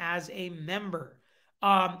join as a member?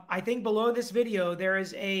 I think below this video, there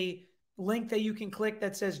is a link that you can click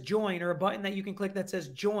that says join, or a button that you can click that says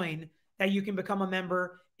join, that you can become a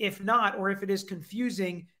member. If not, or if it is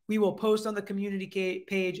confusing, we will post on the community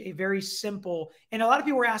page a very simple, and a lot of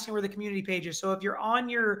people were asking where the community page is. So if you're on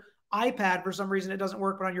your iPad, for some reason it doesn't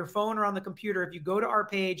work, but on your phone or on the computer, if you go to our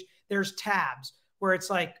page, there's tabs where it's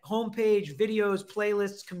like homepage, videos,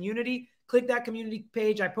 playlists, community. Click that community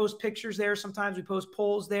page. I post pictures there. Sometimes we post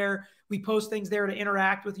polls there. We post things there to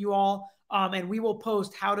interact with you all. And we will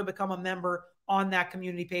post how to become a member on that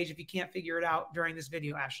community page if you can't figure it out during this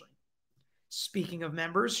video, Ashley. Speaking of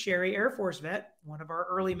members, Sherry Air Force Vet, one of our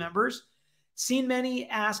early members, seen many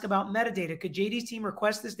ask about metadata. Could JD's team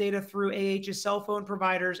request this data through AH's cell phone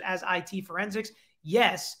providers as IT forensics?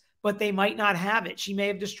 Yes, but they might not have it. She may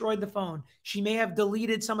have destroyed the phone. She may have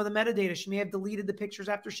deleted some of the metadata. She may have deleted the pictures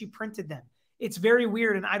after she printed them. It's very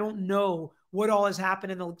weird, and I don't know what all has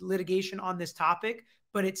happened in the litigation on this topic,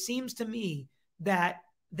 but it seems to me that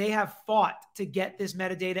they have fought to get this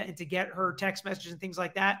metadata and to get her text messages and things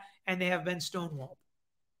like that, and they have been stonewalled.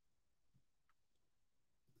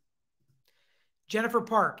 Jennifer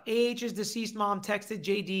Park, AH's deceased mom texted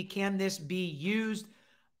JD, can this be used?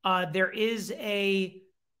 There is a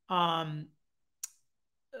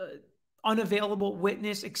unavailable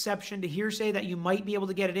witness exception to hearsay that you might be able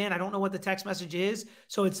to get it in. I don't know what the text message is,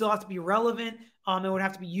 so it still has to be relevant. It would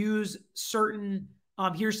have to be used certain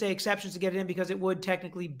hearsay exceptions to get it in because it would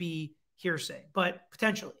technically be hearsay, but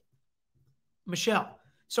potentially. Michelle,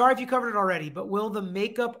 sorry if you covered it already, but will the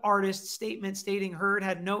makeup artist's statement stating Heard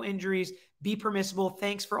had no injuries be permissible?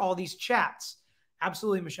 Thanks for all these chats.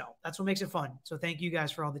 Absolutely, Michelle. That's what makes it fun. So thank you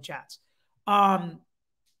guys for all the chats.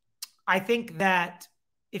 I think that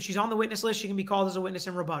if she's on the witness list, she can be called as a witness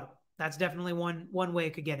in rebuttal. That's definitely one way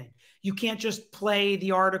it could get in. You can't just play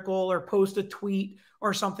the article or post a tweet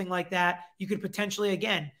or something like that. You could potentially,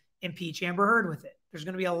 again, impeach Amber Heard with it. There's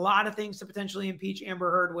going to be a lot of things to potentially impeach Amber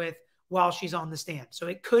Heard with while she's on the stand. So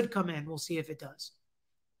it could come in. We'll see if it does.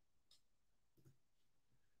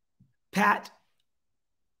 Pat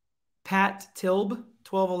Tilb,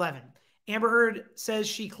 1211. Amber Heard says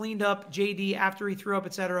she cleaned up JD after he threw up,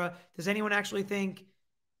 etc. Does anyone actually think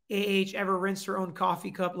AH ever rinsed her own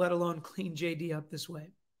coffee cup, let alone clean JD up this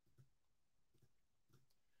way?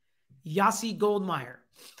 Yassi Goldmeyer.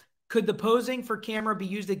 Could the posing for camera be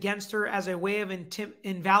used against her as a way of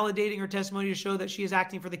invalidating her testimony to show that she is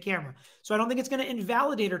acting for the camera? So I don't think it's going to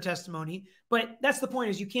invalidate her testimony, but that's the point,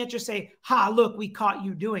 is you can't just say, ha, look, we caught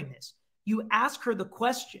you doing this. You ask her the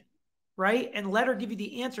question, right? And let her give you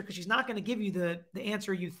the answer, because she's not going to give you the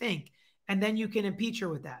answer you think. And then you can impeach her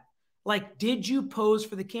with that. Like, did you pose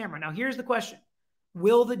for the camera? Now, here's the question.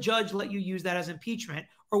 Will the judge let you use that as impeachment?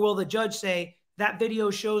 Or will the judge say that video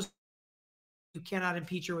shows you cannot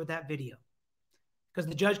impeach her with that video? Because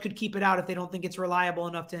the judge could keep it out if they don't think it's reliable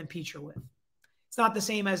enough to impeach her with. It's not the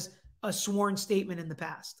same as a sworn statement in the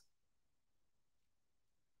past.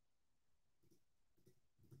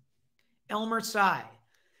 Elmer Tsai.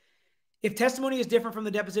 If testimony is different from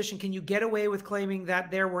the deposition, can you get away with claiming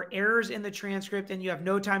that there were errors in the transcript and you have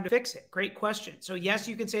no time to fix it? Great question. So yes,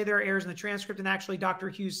 you can say there are errors in the transcript. And actually, Dr.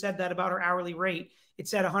 Hughes said that about her hourly rate. It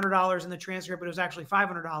said $100 in the transcript, but it was actually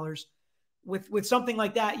 $500. With something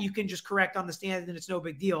like that, you can just correct on the stand and it's no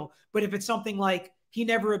big deal. But if it's something like, he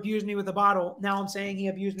never abused me with a bottle, now I'm saying he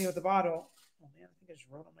abused me with a bottle. Oh man, I think I just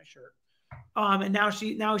wrote on my shirt. And now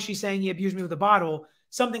she's saying he abused me with a bottle.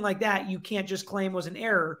 Something like that, you can't just claim was an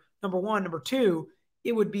error. Number one. Number two,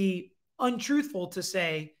 it would be untruthful to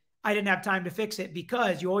say, I didn't have time to fix it,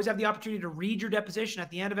 because you always have the opportunity to read your deposition.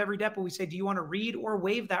 At the end of every depo, we say, do you want to read or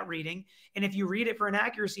waive that reading? And if you read it for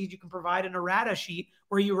inaccuracies, you can provide an errata sheet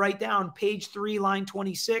where you write down page 3, line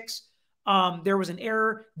 26. There was an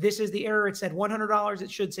error. This is the error. It said $100.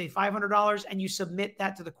 It should say $500. And you submit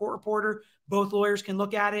that to the court reporter. Both lawyers can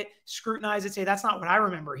look at it, scrutinize it, say, that's not what I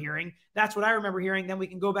remember hearing. That's what I remember hearing. Then we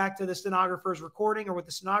can go back to the stenographer's recording or what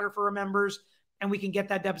the stenographer remembers, and we can get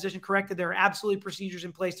that deposition corrected. There are absolutely procedures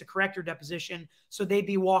in place to correct your deposition. So they'd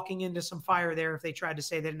be walking into some fire there if they tried to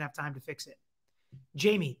say they didn't have time to fix it.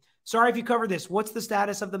 Jamie, sorry if you covered this. What's the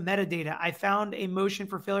status of the metadata? I found a motion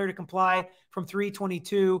for failure to comply from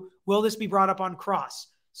 322. Will this be brought up on cross?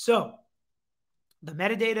 So the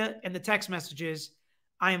metadata and the text messages,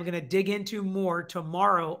 I am going to dig into more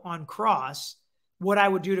tomorrow on cross, what I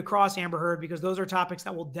would do to cross Amber Heard, because those are topics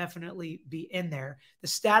that will definitely be in there. The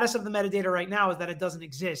status of the metadata right now is that it doesn't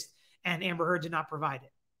exist, and Amber Heard did not provide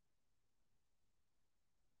it.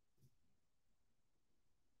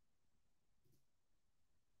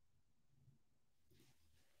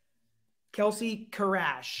 Kelsey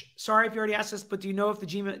Karash. Sorry if you already asked this, but do you know if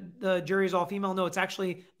the jury is all female? No, it's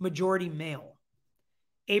actually majority male.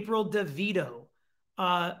 April DeVito.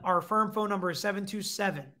 Our firm phone number is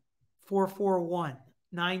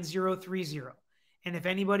 727-441-9030. And if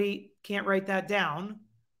anybody can't write that down,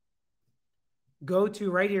 go to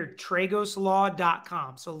right here,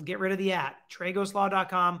 tragoslaw.com. So get rid of the at,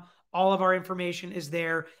 tragoslaw.com. All of our information is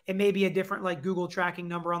there. It may be a different like Google tracking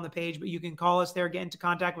number on the page, but you can call us there, get into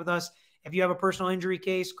contact with us. If you have a personal injury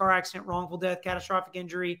case, car accident, wrongful death, catastrophic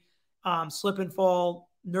injury, slip and fall,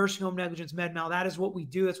 nursing home negligence, med mal, that is what we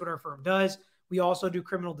do. That's what our firm does. We also do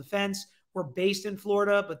criminal defense. We're based in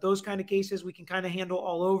Florida, but those kind of cases we can kind of handle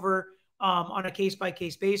all over on a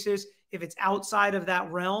case-by-case basis. If it's outside of that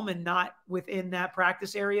realm and not within that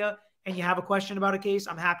practice area, and you have a question about a case,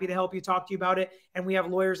 I'm happy to help you, talk to you about it. And we have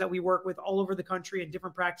lawyers that we work with all over the country in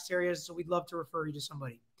different practice areas, so we'd love to refer you to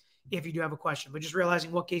somebody if you do have a question, but just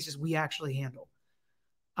realizing what cases we actually handle.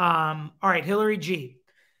 All right, Hillary G.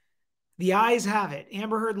 The eyes have it.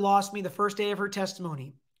 Amber Heard lost me the first day of her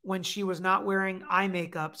testimony when she was not wearing eye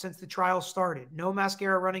makeup since the trial started. No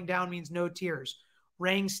mascara running down means no tears.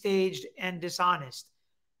 Rang staged and dishonest.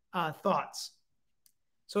 Thoughts?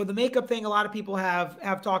 So the makeup thing, a lot of people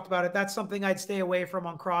have talked about it. That's something I'd stay away from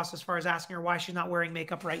on cross, as far as asking her why she's not wearing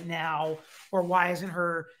makeup right now, or why isn't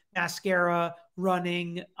her mascara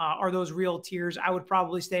running? Are those real tears? I would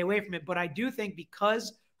probably stay away from it. But I do think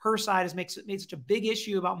because her side has made such a big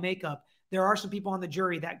issue about makeup, there are some people on the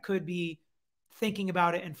jury that could be thinking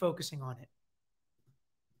about it and focusing on it.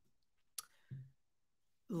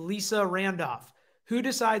 Lisa Randolph. Who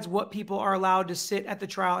decides what people are allowed to sit at the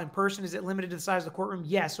trial in person? Is it limited to the size of the courtroom?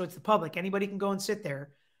 Yes. So it's the public. Anybody can go and sit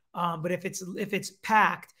there. But if it's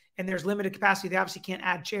packed and there's limited capacity, they obviously can't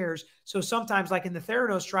add chairs. So sometimes, like in the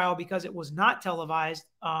Theranos trial, because it was not televised,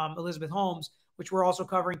 Elizabeth Holmes, which we're also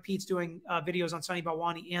covering, Pete's doing videos on Sunny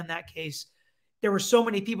Balwani and that case, there were so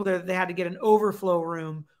many people there that they had to get an overflow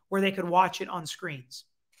room where they could watch it on screens.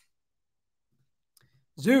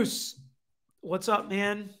 Zeus, what's up,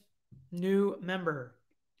 man? New member.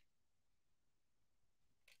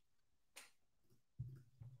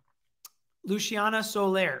 Luciana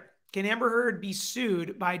Soler. Can Amber Heard be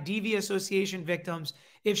sued by DV Association victims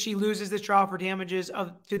if she loses this trial for damages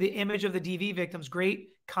to the image of the DV victims? Great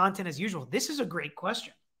content as usual. This is a great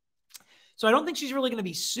question. So I don't think she's really going to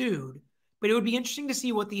be sued, but it would be interesting to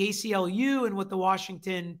see what the ACLU and what the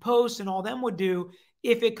Washington Post and all them would do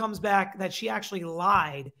if it comes back that she actually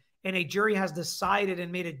lied and a jury has decided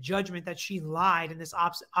and made a judgment that she lied in this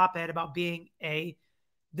op-ed about being a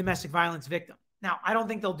domestic violence victim. Now, I don't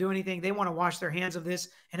think they'll do anything. They want to wash their hands of this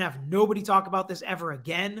and have nobody talk about this ever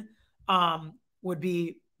again, would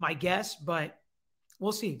be my guess, but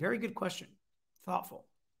we'll see. Very good question. Thoughtful.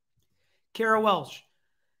 Kara Welsh.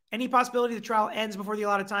 Any possibility the trial ends before the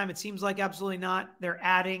allotted time? It seems like absolutely not. They're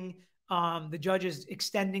adding, the judge is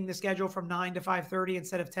extending the schedule from 9 to 5:30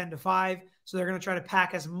 instead of 10 to 5. So they're going to try to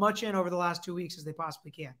pack as much in over the last 2 weeks as they possibly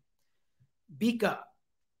can. Bika.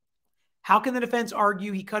 How can the defense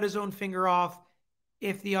argue he cut his own finger off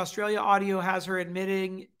if the Australia audio has her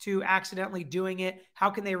admitting to accidentally doing it? How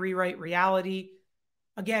can they rewrite reality?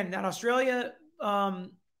 Again, that Australia audio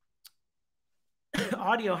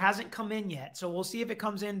hasn't come in yet. So we'll see if it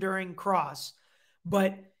comes in during cross.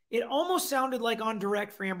 But it almost sounded like on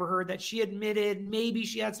direct for Amber Heard that she admitted maybe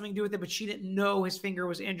she had something to do with it, but she didn't know his finger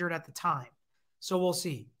was injured at the time. So we'll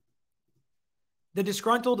see. The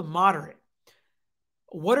disgruntled moderate.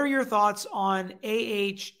 What are your thoughts on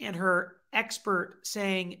AH and her expert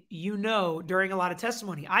saying, during a lot of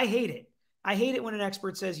testimony? I hate it. I hate it when an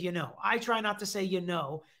expert says, I try not to say,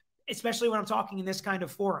 especially when I'm talking in this kind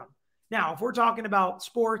of forum. Now, if we're talking about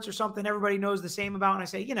sports or something everybody knows the same about, and I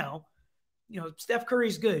say, Steph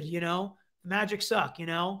Curry's good, the Magic suck,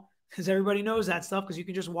 because everybody knows that stuff because you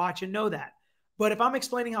can just watch and know that. But if I'm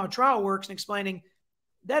explaining how a trial works and explaining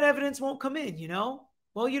that evidence won't come in,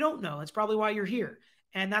 well, you don't know. That's probably why you're here.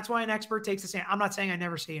 And that's why an expert takes a stand. I'm not saying I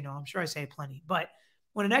never say, I'm sure I say it plenty. But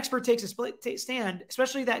when an expert takes a stand,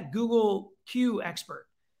 especially that Google Q expert,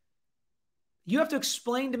 you have to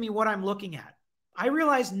explain to me what I'm looking at. I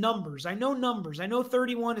realize numbers. I know numbers. I know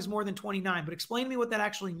 31 is more than 29, but explain to me what that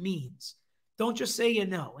actually means. Don't just say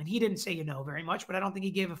And he didn't say very much, but I don't think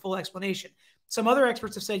he gave a full explanation. Some other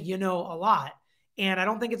experts have said a lot, and I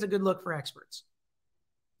don't think it's a good look for experts.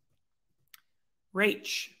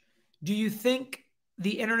 Rach, do you think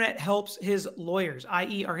the internet helps his lawyers,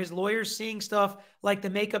 i.e. are his lawyers seeing stuff like the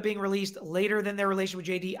makeup being released later than their relation with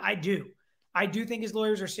JD? I do. I do think his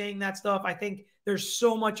lawyers are seeing that stuff. I think there's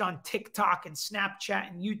so much on TikTok and Snapchat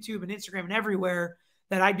and YouTube and Instagram and everywhere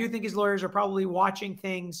that I do think his lawyers are probably watching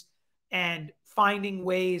things and finding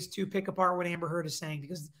ways to pick apart what Amber Heard is saying,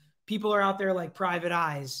 because people are out there like private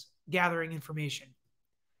eyes gathering information.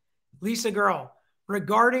 Lisa Girl,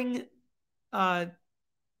 regarding the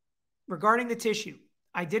tissue,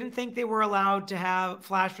 I didn't think they were allowed to have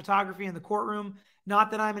flash photography in the courtroom.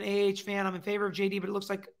 Not that I'm an AH fan. I'm in favor of JD, but it looks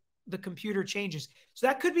like the computer changes. So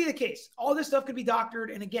that could be the case. All this stuff could be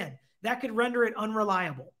doctored. And again, that could render it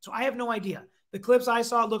unreliable. So I have no idea. The clips I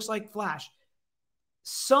saw, it looks like flash.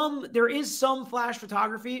 There is some flash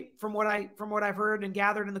photography from what I've heard and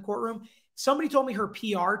gathered in the courtroom. Somebody told me her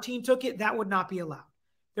PR team took it. That would not be allowed.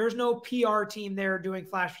 There's no PR team there doing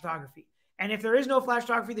flash photography. And if there is no flash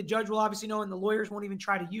photography, the judge will obviously know, and the lawyers won't even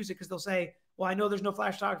try to use it because they'll say, well, I know there's no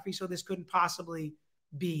flash photography, so this couldn't possibly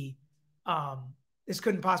be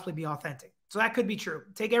authentic. So that could be true.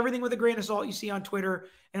 Take everything with a grain of salt you see on Twitter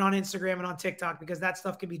and on Instagram and on TikTok, because that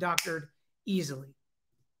stuff can be doctored easily.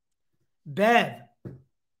 Bev,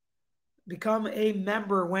 become a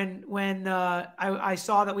member. When I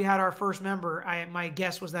saw that we had our first member, my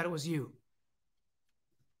guess was that it was you.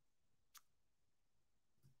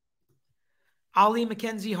 Ali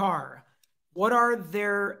Mackenzie Har, what are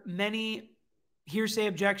there many hearsay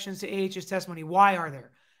objections to AH's testimony? Why are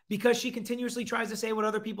there? Because she continuously tries to say what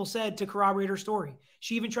other people said to corroborate her story.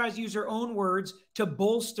 She even tries to use her own words to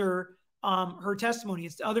bolster her testimony.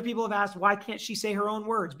 Other people have asked, why can't she say her own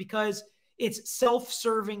words? Because it's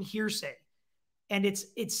self-serving hearsay. And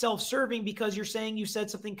it's self-serving because you're saying you said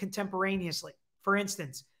something contemporaneously. For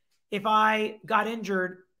instance, if I got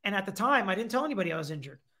injured, and at the time I didn't tell anybody I was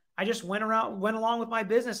injured. I just went along with my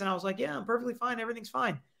business, and I was like, yeah, I'm perfectly fine. Everything's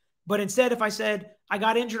fine. But instead, if I said I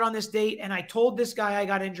got injured on this date and I told this guy I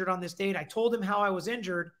got injured on this date, I told him how I was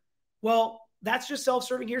injured. Well, that's just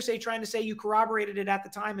self-serving hearsay trying to say you corroborated it at the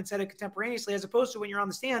time and said it contemporaneously, as opposed to when you're on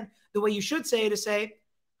the stand, the way you should say it is say,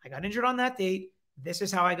 I got injured on that date. This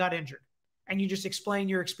is how I got injured. And you just explain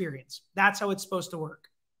your experience. That's how it's supposed to work.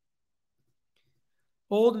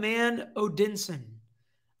 Old man Odinson.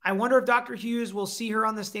 I wonder if Dr. Hughes will see her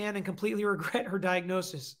on the stand and completely regret her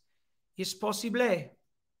diagnosis. Es posible.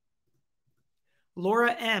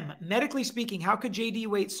 Laura M. Medically speaking, how could JD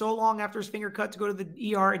wait so long after his finger cut to go to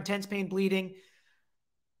the ER, intense pain, bleeding?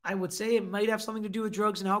 I would say it might have something to do with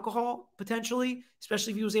drugs and alcohol, potentially,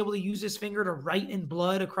 especially if he was able to use his finger to write in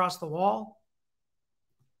blood across the wall.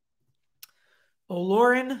 Oh,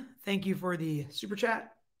 Lauren, thank you for the super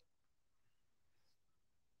chat.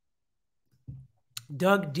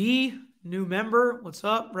 Doug D, new member. What's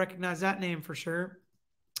up? Recognize that name for sure.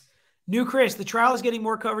 New Chris, the trial is getting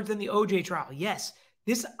more coverage than the OJ trial. Yes.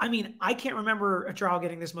 I can't remember a trial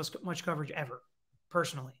getting this much coverage ever,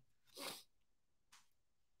 personally.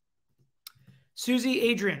 Susie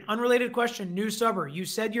Adrian, unrelated question, new subber. You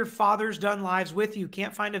said your father's done lives with you.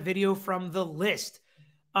 Can't find a video from the list.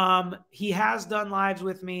 He has done lives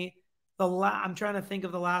with me. I'm trying to think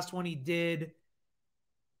of the last one he did.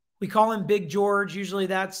 We call him Big George. Usually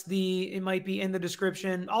it might be in the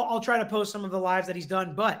description. I'll try to post some of the lives that he's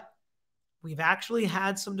done, but we've actually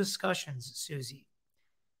had some discussions, Susie,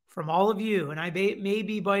 from all of you, and I may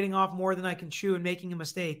be biting off more than I can chew and making a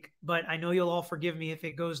mistake, but I know you'll all forgive me if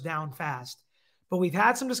it goes down fast. But we've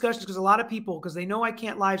had some discussions because a lot of people, because they know I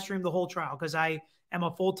can't live stream the whole trial because I am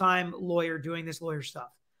a full-time lawyer doing this lawyer stuff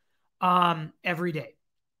every day.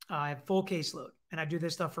 I have full caseload, and I do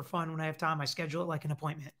this stuff for fun when I have time. I schedule it like an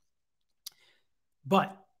appointment.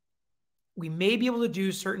 But we may be able to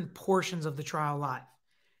do certain portions of the trial live.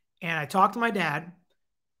 And I talked to my dad,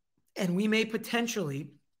 and we may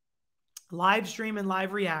potentially live stream and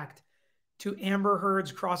live react to Amber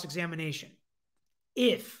Heard's cross-examination.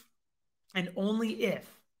 If, and only if,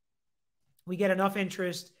 we get enough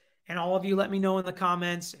interest, and all of you let me know in the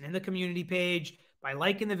comments and in the community page by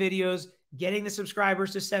liking the videos, getting the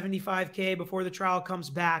subscribers to 75K before the trial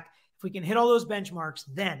comes back. If we can hit all those benchmarks,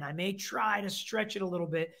 then I may try to stretch it a little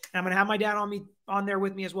bit. And I'm going to have my dad on there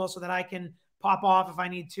with me as well so that I can pop off if I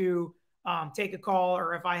need to take a call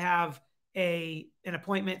or if I have an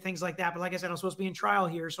appointment, things like that. But like I said, I'm supposed to be in trial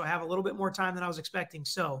here, so I have a little bit more time than I was expecting.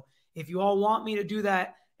 So if you all want me to do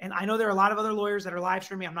that, and I know there are a lot of other lawyers that are live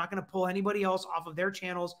streaming, I'm not going to pull anybody else off of their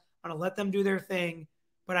channels. I'm going to let them do their thing,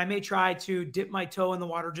 but I may try to dip my toe in the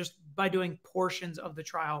water just by doing portions of the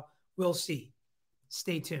trial. We'll see.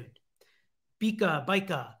 Stay tuned.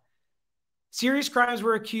 Bika. Serious crimes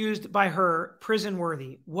were accused by her, prison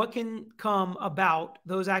worthy. What can come about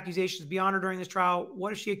those accusations beyond her during this trial?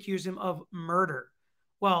 What if she accused him of murder?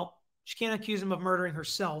 Well, she can't accuse him of murdering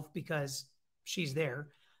herself because she's there.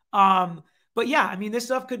 But yeah, I mean, this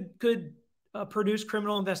stuff could produce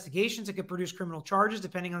criminal investigations. It could produce criminal charges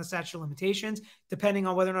depending on the statute of limitations, depending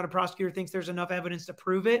on whether or not a prosecutor thinks there's enough evidence to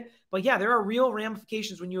prove it. But yeah, there are real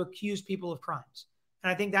ramifications when you accuse people of crimes.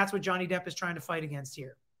 And I think that's what Johnny Depp is trying to fight against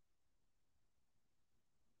here.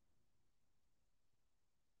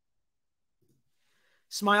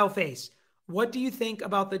 Smile face. What do you think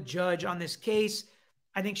about the judge on this case?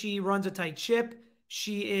 I think she runs a tight ship.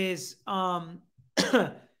 She is doing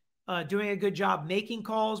a good job making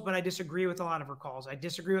calls, but I disagree with a lot of her calls. I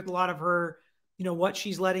disagree with a lot of her, what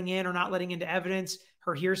she's letting in or not letting into evidence,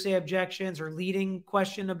 her hearsay objections, her leading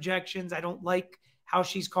question objections. I don't like how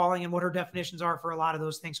she's calling and what her definitions are for a lot of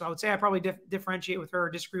those things. So I would say I probably differentiate with her or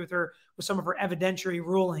disagree with her with some of her evidentiary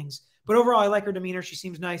rulings. But overall, I like her demeanor. She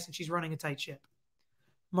seems nice and she's running a tight ship.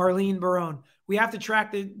 Marlene Barone. We have to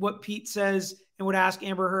track what Pete says and would ask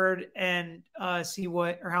Amber Heard and see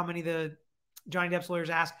how many the Johnny Depp's lawyers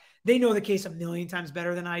ask. They know the case a million times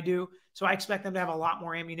better than I do. So I expect them to have a lot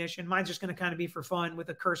more ammunition. Mine's just going to kind of be for fun with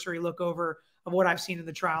a cursory look over of what I've seen in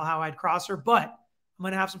the trial, how I'd cross her. But I'm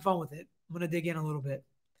going to have some fun with it. I'm going to dig in a little bit.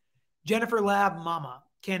 Jennifer Lab Mama.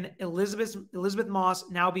 Can Elizabeth Moss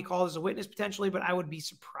now be called as a witness potentially? But I would be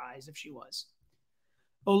surprised if she was.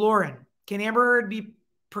 Oh, Lauren. Can Amber Heard be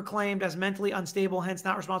proclaimed as mentally unstable, hence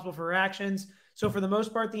not responsible for her actions? So for the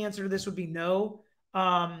most part, the answer to this would be no.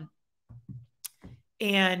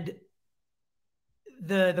 And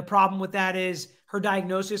the problem with that is her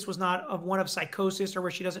diagnosis was not of one of psychosis or where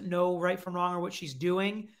she doesn't know right from wrong or what she's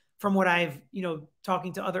doing from what I've,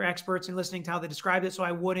 talking to other experts and listening to how they describe it. So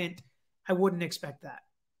I wouldn't expect that.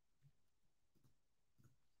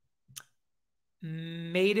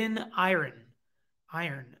 Maiden Iron.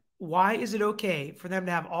 Why is it okay for them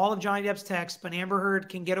to have all of Johnny Depp's texts, but Amber Heard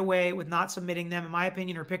can get away with not submitting them? In my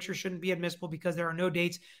opinion, her picture shouldn't be admissible because there are no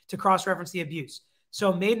dates to cross-reference the abuse.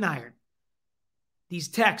 So Maiden Iron, these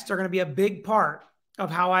texts are going to be a big part of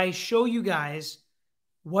how I show you guys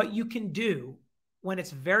what you can do when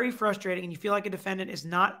it's very frustrating and you feel like a defendant is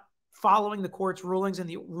not following the court's rulings and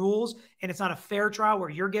the rules, and it's not a fair trial where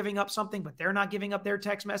you're giving up something, but they're not giving up their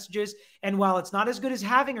text messages. And while it's not as good as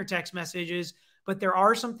having her text messages, but there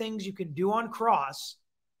are some things you can do on cross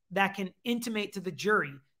that can intimate to the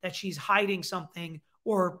jury that she's hiding something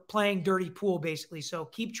or playing dirty pool, basically. So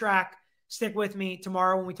keep track. Stick with me.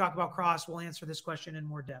 Tomorrow when we talk about cross, we'll answer this question in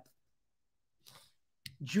more depth.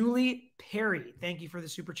 Julie Perry, thank you for the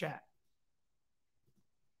super chat.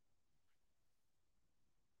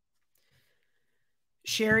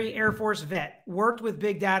 Sherry, Air Force vet, worked with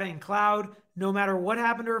big data and cloud. No matter what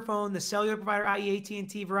happened to her phone, the cellular provider, i.e.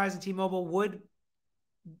 AT&T, Verizon, T-Mobile, would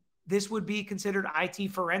be considered IT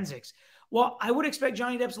forensics? Well, I would expect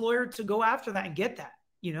Johnny Depp's lawyer to go after that and get that,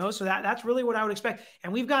 so that's really what I would expect.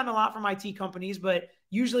 And we've gotten a lot from IT companies, but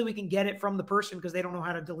usually we can get it from the person because they don't know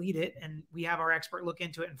how to delete it. And we have our expert look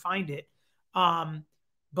into it and find it.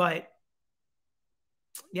 But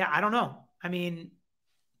yeah, I don't know. I mean,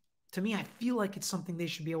 to me, I feel like it's something they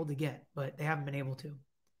should be able to get, but they haven't been able to.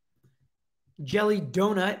 Jelly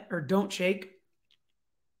Donut or Don't Shake,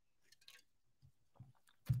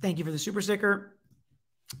 thank you for the super sticker.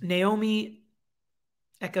 Naomi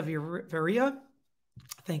Echeverria,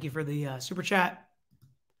 thank you for the super chat.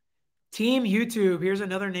 Team YouTube, here's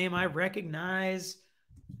another name I recognize.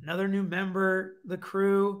 Another new member, the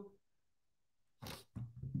crew.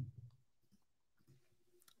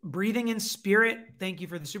 Breathing in Spirit, thank you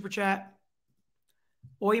for the super chat.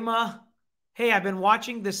 Oima, hey, I've been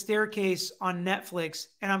watching The Staircase on Netflix,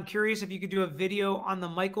 and I'm curious if you could do a video on the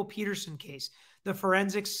Michael Peterson case, the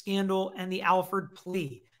forensics scandal, and the Alford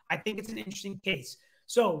plea. I think it's an interesting case.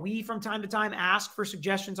 So we, from time to time, ask for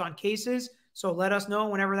suggestions on cases. So let us know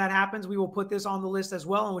whenever that happens. We will put this on the list as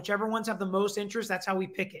well. And whichever ones have the most interest, that's how we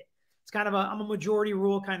pick it. It's kind of I'm a majority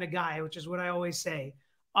rule kind of guy, which is what I always say.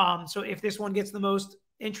 So if this one gets the most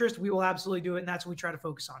interest, we will absolutely do it. And that's what we try to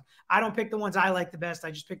focus on. I don't pick the ones I like the best.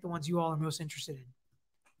 I just pick the ones you all are most interested in.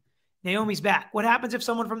 Naomi's back. What happens if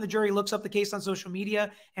someone from the jury looks up the case on social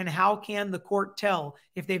media, and how can the court tell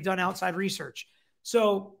if they've done outside research?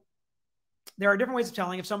 So there are different ways of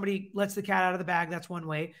telling. If somebody lets the cat out of the bag, that's one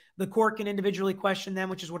way. The court can individually question them,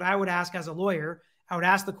 which is what I would ask as a lawyer. I would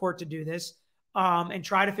ask the court to do this and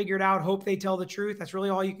try to figure it out. Hope they tell the truth. That's really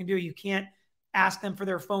all you can do. You can't ask them for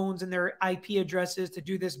their phones and their IP addresses to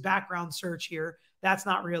do this background search here. That's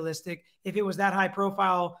not realistic. If it was that high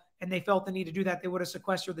profile and they felt the need to do that, they would have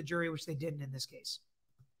sequestered the jury, which they didn't in this case.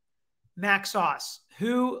 Max Sauce,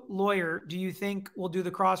 who lawyer do you think will do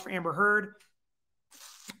the cross for Amber Heard?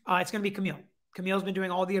 It's going to be Camille. Camille's been doing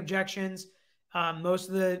all the objections. Most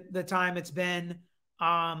of the time it's been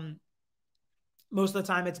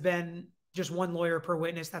just one lawyer per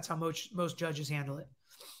witness. That's how most judges handle it.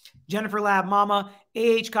 Jennifer Lab, Mama,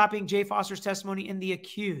 AH copying Jay Foster's testimony in The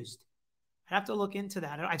Accused. I have to look into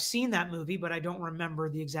that. I've seen that movie, but I don't remember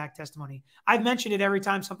the exact testimony. I've mentioned it every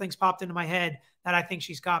time something's popped into my head that I think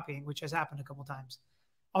she's copying, which has happened a couple times.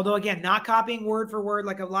 Although, again, not copying word for word,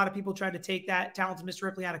 like a lot of people tried to take that Talented Mr.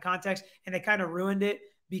 Ripley out of context, and they kind of ruined it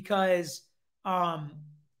because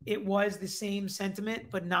it was the same sentiment,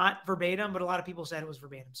 but not verbatim. But a lot of people said it was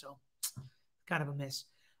verbatim, so kind of a miss.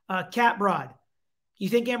 Cat Broad, you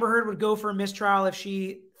think Amber Heard would go for a mistrial if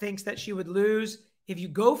she thinks that she would lose? If you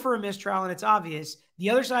go for a mistrial and it's obvious, the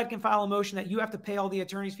other side can file a motion that you have to pay all the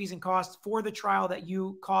attorney's fees and costs for the trial that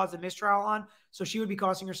you caused a mistrial on. So she would be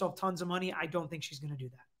costing herself tons of money. I don't think she's going to do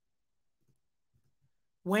that.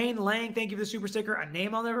 Wayne Lang, thank you for the super sticker. A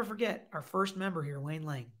name I'll never forget. Our first member here, Wayne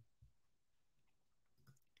Lang.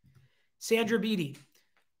 Sandra Beatty,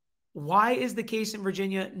 why is the case in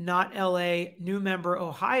Virginia, not LA? New member,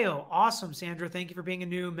 Ohio. Awesome, Sandra. Thank you for being a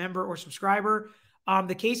new member or subscriber.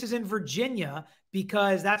 The case is in Virginia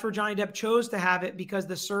because that's where Johnny Depp chose to have it, because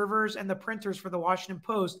the servers and the printers for the Washington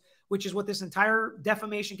Post, which is what this entire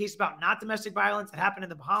defamation case is about, not domestic violence that happened in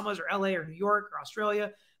the Bahamas or LA or New York or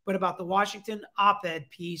Australia, but about the Washington op-ed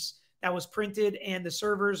piece that was printed, and the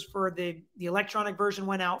servers for the electronic version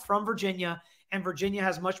went out from Virginia, and Virginia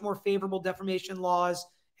has much more favorable defamation laws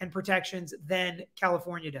and protections than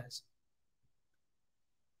California does.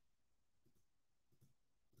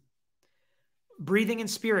 Breathing in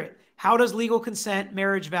Spirit, how does legal consent,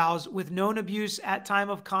 marriage vows with known abuse at time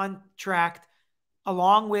of contract,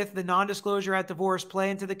 along with the non-disclosure at divorce, play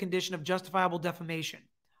into the condition of justifiable defamation?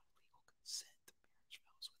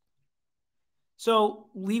 So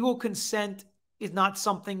legal consent is not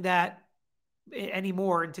something that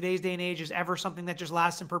anymore in today's day and age is ever something that just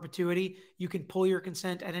lasts in perpetuity. You can pull your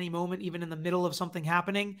consent at any moment, even in the middle of something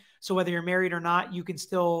happening. So whether you're married or not, you can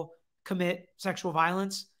still commit sexual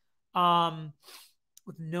violence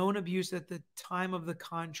with known abuse at the time of the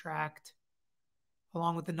contract,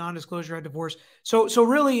 along with the non-disclosure at divorce. So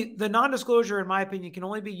really, the non-disclosure, in my opinion, can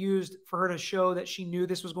only be used for her to show that she knew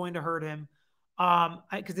this was going to hurt him,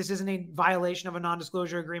 because this isn't a violation of a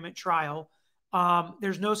non-disclosure agreement trial.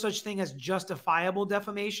 There's no such thing as justifiable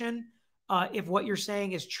defamation. If what you're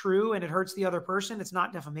saying is true and it hurts the other person, it's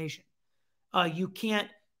not defamation. You can't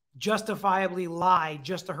justifiably lie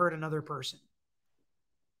just to hurt another person.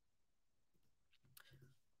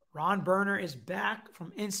 Ron Berner is back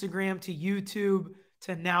from Instagram to YouTube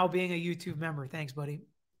to now being a YouTube member. Thanks, buddy.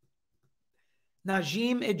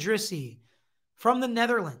 Najim Idrissi from the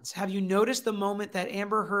Netherlands. Have you noticed the moment that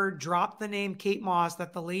Amber Heard dropped the name Kate Moss,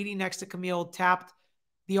 that the lady next to Camille tapped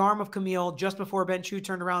the arm of Camille just before Ben Chu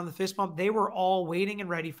turned around the fist bump? They were all waiting and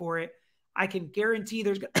ready for it. I can guarantee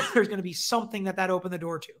there's going to be something that opened the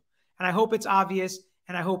door to. And I hope it's obvious,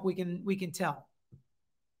 and I hope we can tell.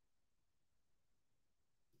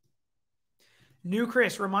 New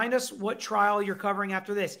Chris, remind us what trial you're covering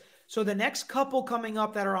after this. So the next couple coming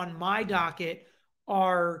up that are on my docket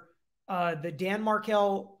are the Dan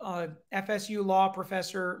Markel FSU law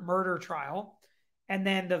professor murder trial, and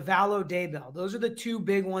then the Valo Daybell. Those are the two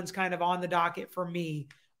big ones kind of on the docket for me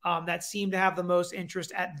that seem to have the most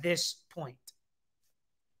interest at this point.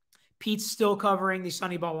 Pete's still covering the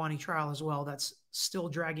Sunny Balwani trial as well. That's still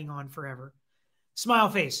dragging on forever. Smile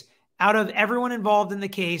face. Out of everyone involved in the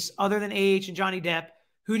case, other than AH and Johnny Depp,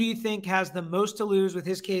 who do you think has the most to lose with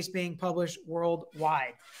his case being published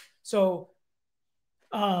worldwide? So,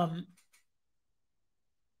 I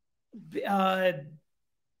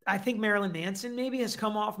think Marilyn Manson maybe has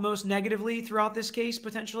come off most negatively throughout this case,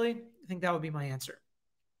 potentially. I think that would be my answer.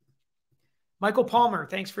 Michael Palmer,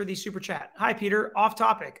 thanks for the super chat. Hi, Peter. Off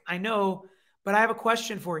topic. I know, but I have a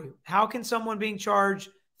question for you. How can someone being charged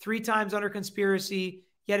 3 times under conspiracy,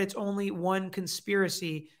 yet it's only one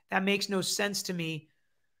conspiracy? That makes no sense to me.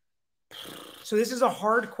 So this is a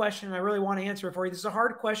hard question. I really want to answer it for you. This is a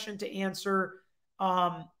hard question to answer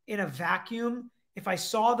in a vacuum. If I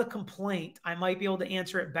saw the complaint, I might be able to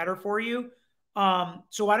answer it better for you.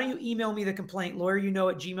 So why don't you email me the complaint,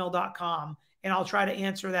 lawyeryouknow@gmail.com, and I'll try to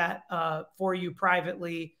answer that for you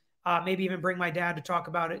privately. Maybe even bring my dad to talk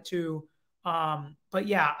about it too. But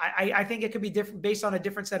yeah, I think it could be different based on a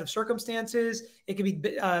different set of circumstances. It could be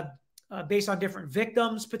based on different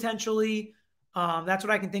victims potentially. That's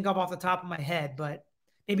what I can think of off the top of my head, but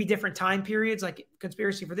maybe different time periods, like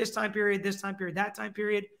conspiracy for this time period, that time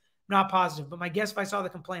period. Not positive, but my guess, if I saw the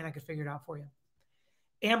complaint, I could figure it out for you.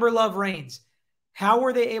 Amber Love Reigns. How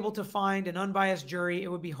were they able to find an unbiased jury? It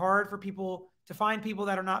would be hard for people to find people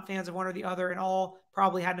that are not fans of one or the other and all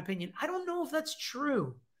probably had an opinion. I don't know if that's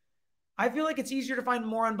true. I feel like it's easier to find a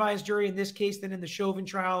more unbiased jury in this case than in the Chauvin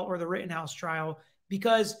trial or the Rittenhouse trial,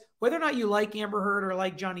 because whether or not you like Amber Heard or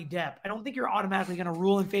like Johnny Depp, I don't think you're automatically going to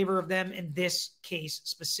rule in favor of them in this case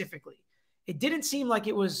specifically. It didn't seem like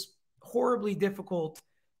it was horribly difficult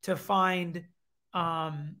to find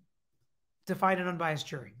an unbiased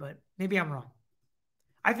jury, but maybe I'm wrong.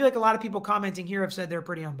 I feel like a lot of people commenting here have said they're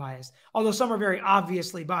pretty unbiased, although some are very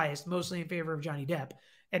obviously biased, mostly in favor of Johnny Depp,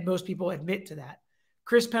 and most people admit to that.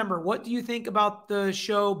 Chris Pember, what do you think about the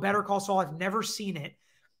show Better Call Saul? I've never seen it.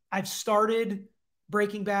 I've started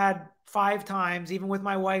Breaking Bad 5 times, even with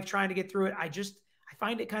my wife trying to get through it. I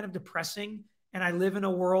find it kind of depressing, and I live in a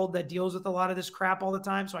world that deals with a lot of this crap all the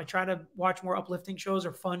time. So I try to watch more uplifting shows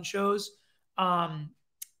or fun shows, or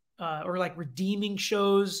like redeeming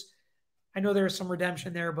shows. I know there's some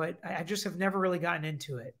redemption there, but I just have never really gotten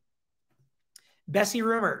into it. Bessie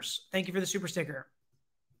Rumors, thank you for the super sticker.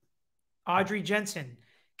 Audrey Jensen,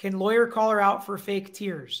 can lawyer call her out for fake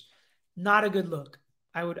tears? Not a good look.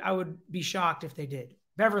 I would be shocked if they did.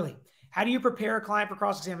 Beverly, how do you prepare a client for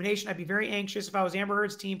cross-examination? I'd be very anxious if I was Amber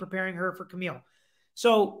Heard's team preparing her for Camille.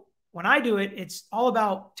 So when I do it, it's all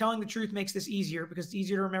about telling the truth makes this easier because it's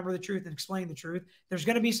easier to remember the truth and explain the truth. There's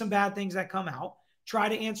going to be some bad things that come out. Try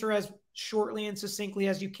to answer as shortly and succinctly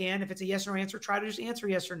as you can. If it's a yes or no answer, try to just answer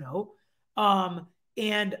yes or no.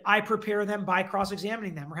 And I prepare them by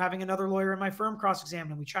cross-examining them. We're having another lawyer in my firm cross-examine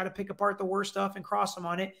them. We try to pick apart the worst stuff and cross them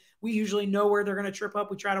on it. We usually know where they're going to trip up.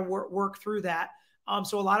 We try to work through that.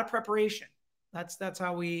 So a lot of preparation. That's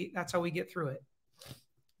how we get through it.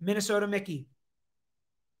 Minnesota Mickey.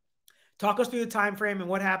 Talk us through the time frame and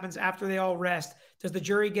what happens after they all rest. Does the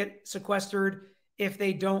jury get sequestered if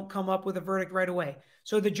they don't come up with a verdict right away.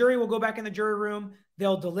 So the jury will go back in the jury room.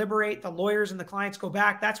 They'll deliberate. The lawyers and the clients go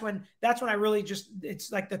back. That's when I really just,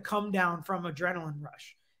 it's like the come down from adrenaline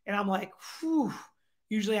rush. And I'm like, whew.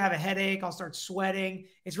 Usually I have a headache. I'll start sweating.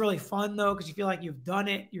 It's really fun though, because you feel like you've done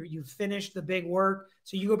it. You've finished the big work.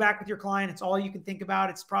 So you go back with your client. It's all you can think about.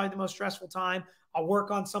 It's probably the most stressful time. I'll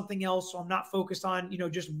work on something else. So I'm not focused on,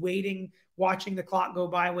 just waiting, watching the clock go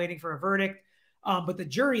by, waiting for a verdict. But the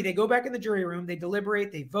jury, they go back in the jury room, they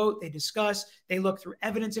deliberate, they vote, they discuss, they look through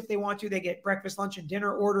evidence if they want to, they get breakfast, lunch, and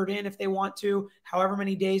dinner ordered in if they want to, however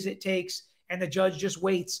many days it takes, and the judge just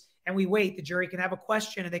waits. And we wait. The jury can have a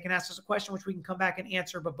question and they can ask us a question, which we can come back and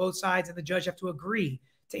answer, but both sides and the judge have to agree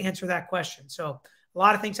to answer that question. So a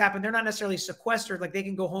lot of things happen. They're not necessarily sequestered, like they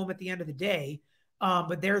can go home at the end of the day,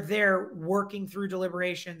 but they're there working through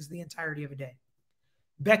deliberations the entirety of a day.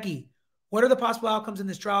 Becky, what are the possible outcomes in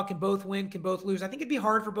this trial? Can both win? Can both lose? I think it'd be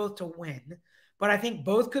hard for both to win, but I think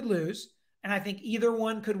both could lose. And I think either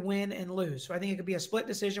one could win and lose. So I think it could be a split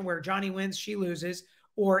decision where Johnny wins, she loses,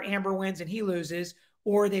 or Amber wins and he loses,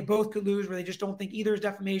 or they both could lose where they just don't think either is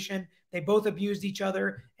defamation. They both abused each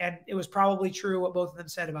other, and it was probably true what both of them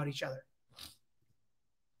said about each other.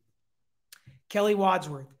 Kelly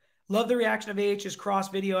Wadsworth, love the reaction of AH's cross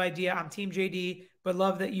video idea. I'm Team JD, but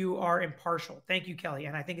love that you are impartial. Thank you, Kelly,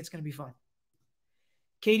 and I think it's going to be fun.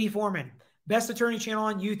 Katie Foreman, best attorney channel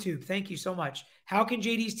on YouTube. Thank you so much. How can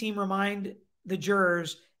JD's team remind the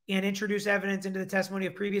jurors and introduce evidence into the testimony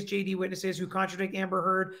of previous JD witnesses who contradict Amber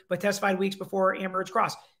Heard but testified weeks before Amber Heard's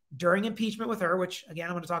cross during impeachment with her, which again,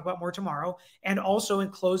 I'm going to talk about more tomorrow, and also in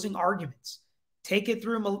closing arguments. Take it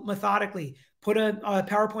through methodically. Put a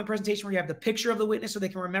PowerPoint presentation where you have the picture of the witness so they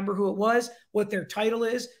can remember who it was, what their title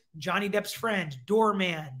is, Johnny Depp's friend,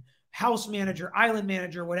 doorman, house manager, island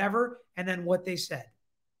manager, whatever, and then what they said.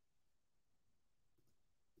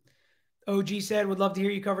 OG said, would love to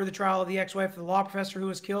hear you cover the trial of the ex-wife of the law professor who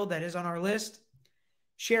was killed. That is on our list.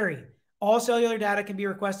 Sherry, all cellular data can be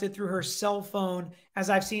requested through her cell phone,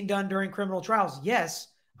 as I've seen done during criminal trials. Yes,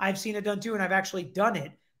 I've seen it done too, and I've actually done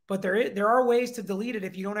it. But there are ways to delete it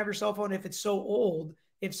if you don't have your cell phone, if it's so old.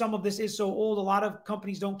 If some of this is so old, a lot of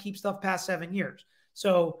companies don't keep stuff past 7 years.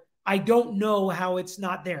 So I don't know how it's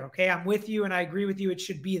not there, okay? I'm with you, and I agree with you. It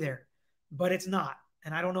should be there, but it's not.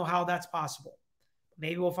 And I don't know how that's possible.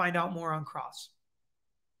 Maybe we'll find out more on cross.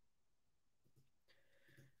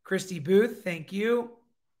 Christy Booth, thank you.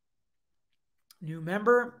 New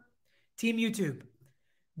member. Team YouTube.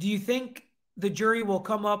 Do you think the jury will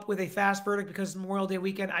come up with a fast verdict because it's Memorial Day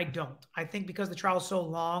weekend? I don't. I think because the trial is so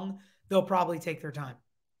long, they'll probably take their time.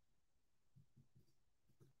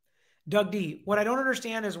 Doug D, what I don't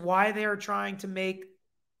understand is why they are trying to make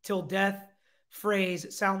till death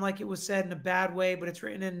phrase sound like it was said in a bad way, but it's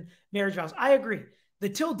written in marriage vows. I agree. The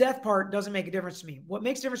till death part doesn't make a difference to me. What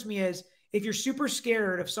makes a difference to me is if you're super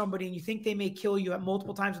scared of somebody and you think they may kill you at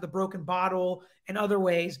multiple times with a broken bottle and other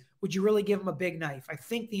ways, would you really give them a big knife? I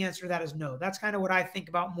think the answer to that is no. That's kind of what I think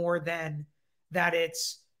about more than that it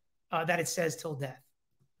says till death.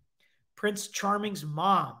 Prince Charming's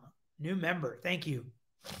mom, new member. Thank you.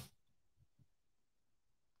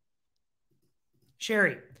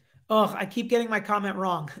 Sherry. Oh, I keep getting my comment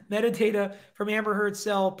wrong. Metadata from Amber Heard's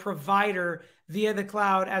cell provider via the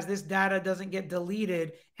cloud, as this data doesn't get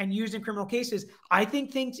deleted and used in criminal cases. I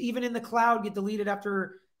think things even in the cloud get deleted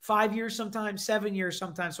after 5 years, sometimes 7 years,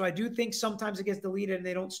 sometimes. So I do think sometimes it gets deleted and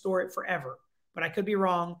they don't store it forever, but I could be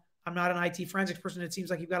wrong. I'm not an IT forensics person. It seems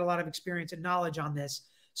like you've got a lot of experience and knowledge on this.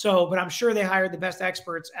 So, but I'm sure they hired the best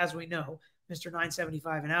experts, as we know, Mr.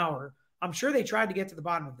 975 an hour. I'm sure they tried to get to the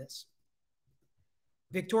bottom of this.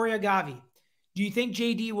 Victoria Gavi, do you think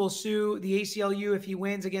JD will sue the ACLU if he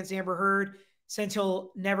wins against Amber Heard, since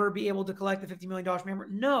he'll never be able to collect the $50 million from Amber?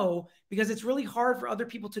 No, because it's really hard for other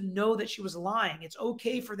people to know that she was lying. It's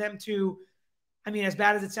okay for them to, I mean, as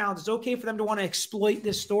bad as it sounds, it's okay for them to want to exploit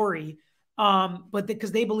this story, but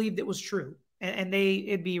because they believed it was true. And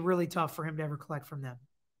it'd be really tough for him to ever collect from them.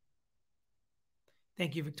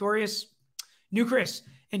 Thank you, Victorious. New Chris,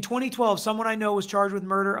 in 2012, someone I know was charged with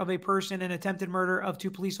murder of a person and attempted murder of 2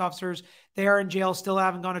 police officers. They are in jail, still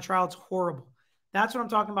haven't gone to trial. It's horrible. That's what I'm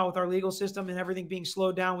talking about with our legal system and everything being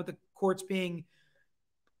slowed down, with the courts being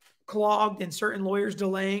clogged and certain lawyers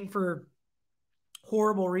delaying for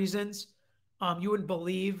horrible reasons. You wouldn't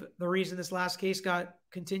believe the reason this last case got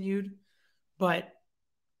continued, but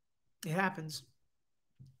it happens.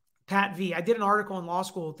 Pat V. I did an article in law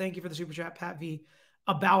school. Thank you for the super chat, Pat V,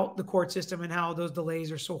 about the court system and how those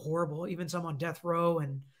delays are so horrible, even some on death row,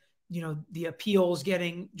 and, you know, the appeals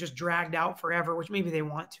getting just dragged out forever, which maybe they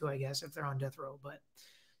want to, I guess, if they're on death row, but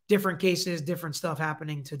different cases, different stuff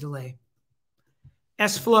happening to delay.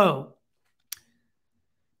 S Flow.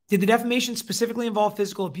 Did the defamation specifically involve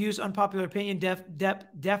physical abuse? Unpopular opinion. Depp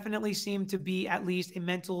definitely seemed to be at least a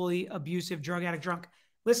mentally abusive drug addict drunk.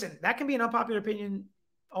 Listen, that can be an unpopular opinion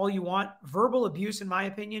all you want. Verbal abuse, in my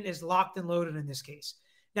opinion, is locked and loaded in this case.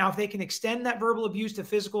 Now, if they can extend that verbal abuse to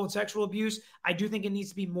physical and sexual abuse, I do think it needs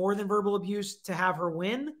to be more than verbal abuse to have her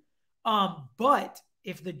win. But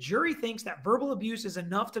if the jury thinks that verbal abuse is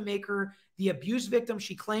enough to make her the abuse victim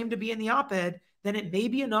she claimed to be in the op-ed, then it may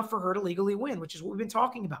be enough for her to legally win, which is what we've been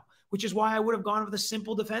talking about, which is why I would have gone with a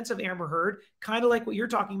simple defense of Amber Heard, kind of like what you're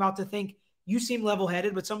talking about, to think you seem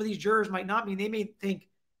level-headed, but some of these jurors might not be. They may think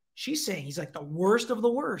she's saying he's like the worst of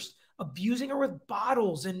the worst, abusing her with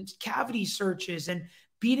bottles and cavity searches and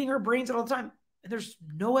beating her brains out all the time. And there's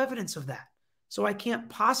no evidence of that. So I can't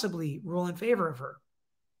possibly rule in favor of her.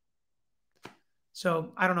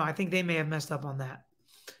 So I don't know. I think they may have messed up on that.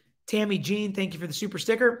 Tammy Jean, thank you for the super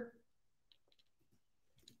sticker.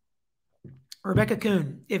 Rebecca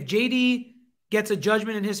Kuhn, if JD gets a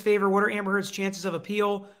judgment in his favor, what are Amber Heard's chances of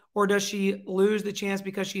appeal? Or does she lose the chance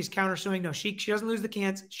because she's countersuing? No, she doesn't lose the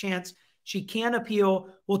chance. She can appeal.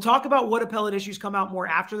 We'll talk about what appellate issues come out more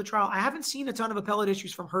after the trial. I haven't seen a ton of appellate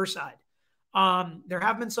issues from her side. There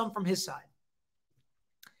have been some from his side.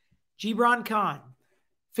 Gibran Khan,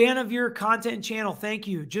 fan of your content and channel. Thank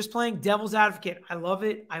you. Just playing devil's advocate. I love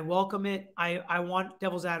it. I welcome it. I want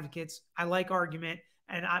devil's advocates. I like argument.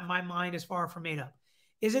 And my mind is far from made up.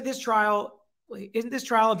 Isn't this trial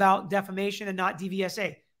about defamation and not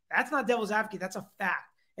DVSA? That's not devil's advocate. That's a fact.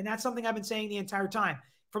 And that's something I've been saying the entire time.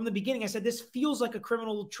 From the beginning, I said this feels like a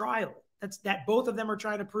criminal trial. That both of them are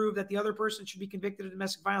trying to prove that the other person should be convicted of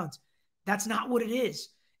domestic violence. That's not what it is.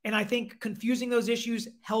 And I think confusing those issues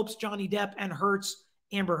helps Johnny Depp and hurts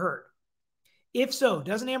Amber Heard. If so,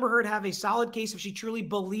 doesn't Amber Heard have a solid case if she truly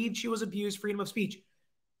believed she was abused, freedom of speech?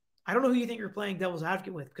 I don't know who you think you're playing devil's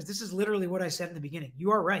advocate with, because this is literally what I said in the beginning.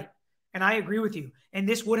 You are right. And I agree with you. And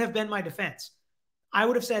this would have been my defense. I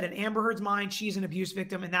would have said in Amber Heard's mind, she's an abuse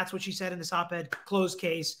victim. And that's what she said in this op-ed, closed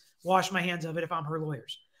case, wash my hands of it if I'm her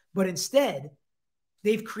lawyers. But instead,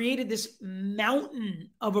 they've created this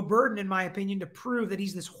mountain of a burden, in my opinion, to prove that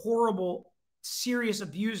he's this horrible, serious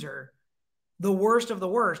abuser, the worst of the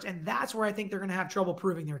worst. And that's where I think they're going to have trouble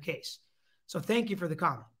proving their case. So thank you for the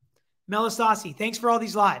comment. Melistasi, thanks for all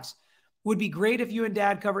these lives. Would be great if you and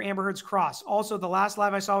Dad cover Amber Heard's cross. Also, the last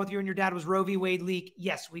live I saw with you and your dad was Roe v. Wade leak.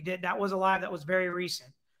 Yes, we did. That was a live that was very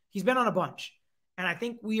recent. He's been on a bunch. And I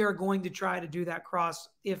think we are going to try to do that cross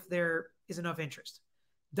if there is enough interest.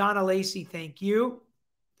 Donna Lacey, thank you.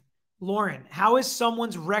 Lauren, how is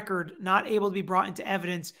someone's record not able to be brought into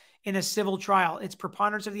evidence in a civil trial? It's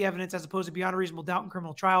preponderance of the evidence as opposed to beyond a reasonable doubt in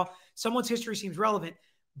criminal trial. Someone's history seems relevant,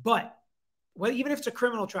 but well, even if it's a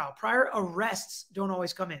criminal trial, prior arrests don't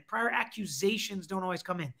always come in. Prior accusations don't always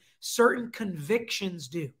come in. Certain convictions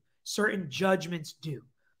do. Certain judgments do.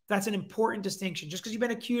 That's an important distinction. Just because you've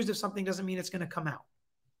been accused of something doesn't mean it's going to come out.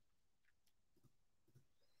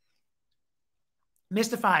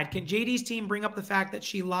 Mystified. Can JD's team bring up the fact that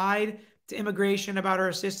she lied to immigration about her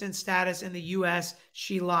assistant's status in the U.S.?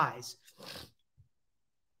 She lies.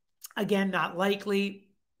 Again, not likely,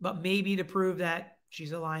 but maybe to prove that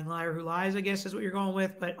she's a lying liar who lies, I guess is what you're going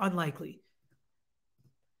with, but unlikely.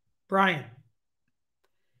 Brian,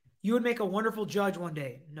 you would make a wonderful judge one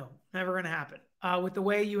day. No, never going to happen. With the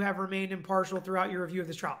way you have remained impartial throughout your review of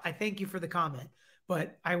this trial. I thank you for the comment,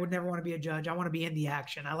 but I would never want to be a judge. I want to be in the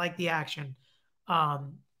action. I like the action. I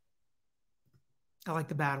like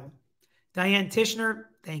the battle. Diane Tishner,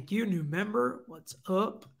 thank you. New member. What's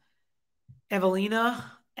up? Evelina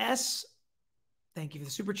S., thank you for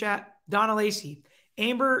the super chat. Donna Lacey,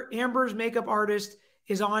 Amber's makeup artist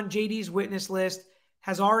is on JD's witness list,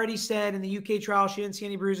 has already said in the UK trial she didn't see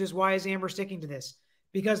any bruises. Why is Amber sticking to this?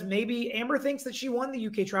 Because maybe Amber thinks that she won the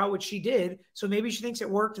UK trial, which she did. So maybe she thinks it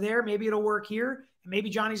worked there. Maybe it'll work here. And maybe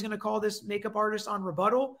Johnny's going to call this makeup artist on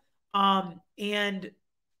rebuttal. And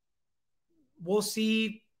we'll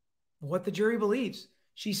see what the jury believes.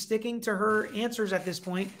 She's sticking to her answers at this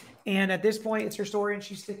point. And at this point, it's her story and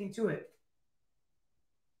she's sticking to it.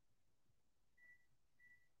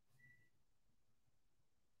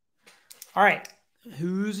 All right,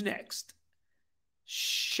 who's next?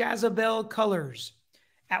 Shazabelle Colors.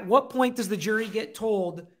 At what point does the jury get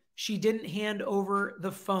told she didn't hand over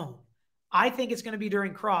the phone? I think it's going to be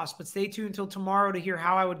during cross, but stay tuned until tomorrow to hear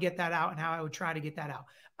how I would get that out and how I would try to get that out.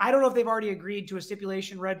 I don't know if they've already agreed to a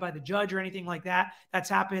stipulation read by the judge or anything like that. That's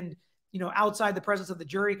happened, outside the presence of the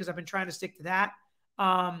jury because I've been trying to stick to that.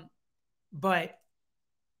 But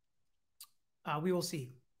we will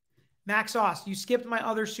see. Max Ost, you skipped my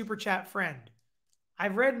other super chat friend.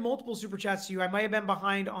 I've read multiple super chats to you. I might have been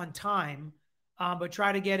behind on time, but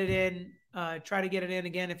try to get it in. Try to get it in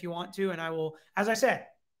again if you want to, and I will. As I said,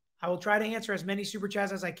 I will try to answer as many super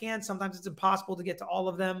chats as I can. Sometimes it's impossible to get to all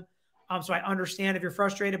of them, so I understand if you're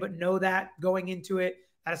frustrated, but know that going into it,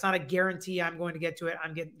 that it's not a guarantee I'm going to get to it.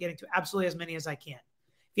 I'm getting to absolutely as many as I can.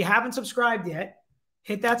 If you haven't subscribed yet,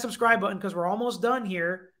 hit that subscribe button because we're almost done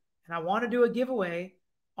here, and I want to do a giveaway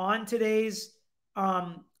on today's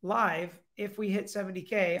live. If we hit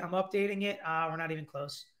 70K, I'm updating it. We're not even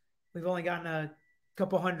close. We've only gotten a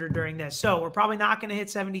couple hundred during this. So we're probably not going to hit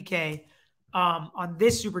 70K on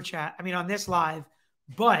this super chat. I mean, on this live.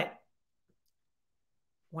 But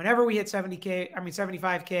whenever we hit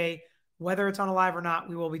 75K, whether it's on a live or not,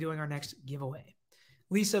 we will be doing our next giveaway.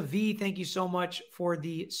 Lisa V, thank you so much for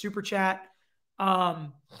the super chat.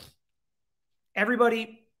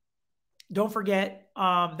 Everybody, don't forget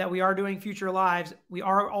that we are doing future lives. We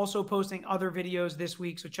are also posting other videos this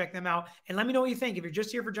week, so check them out. And let me know what you think. If you're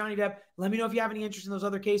just here for Johnny Depp, let me know if you have any interest in those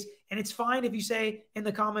other cases. And it's fine if you say in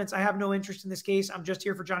the comments, I have no interest in this case. I'm just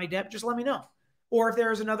here for Johnny Depp. Just let me know. Or if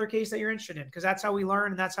there is another case that you're interested in, because that's how we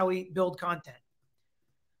learn and that's how we build content.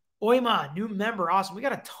 Oima, new member. Awesome. We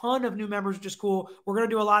got a ton of new members, which is cool. We're going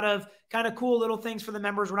to do a lot of kind of cool little things for the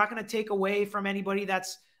members. We're not going to take away from anybody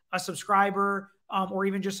that's a subscriber or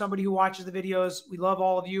even just somebody who watches the videos. We love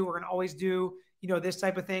all of you. We're going to always do, this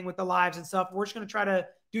type of thing with the lives and stuff. We're just going to try to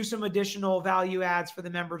do some additional value adds for the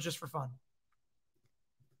members just for fun.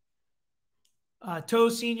 Toe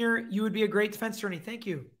Senior, you would be a great defense attorney. Thank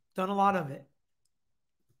you. Done a lot of it.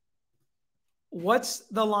 What's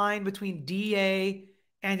the line between DA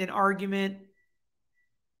and an argument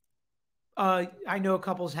I know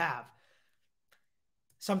couples have?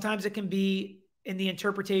 Sometimes it can be in the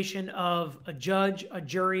interpretation of a judge, a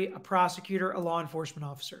jury, a prosecutor, a law enforcement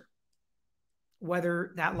officer,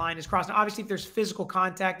 whether that line is crossed. Now, obviously, if there's physical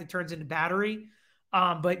contact, it turns into battery.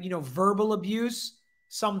 But, verbal abuse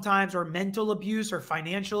sometimes, or mental abuse or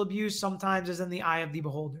financial abuse sometimes is in the eye of the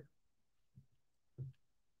beholder.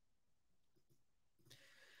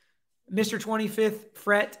 Mr. 25th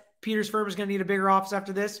Fret, Peter's firm is going to need a bigger office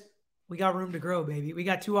after this. We got room to grow, baby. We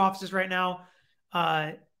got 2 offices right now.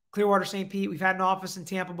 Clearwater, St. Pete. We've had an office in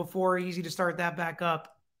Tampa before. Easy to start that back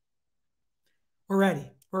up. We're ready.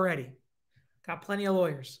 We're ready. Got plenty of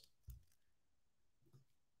lawyers.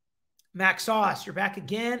 Max Sauce, you're back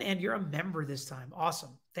again, and you're a member this time.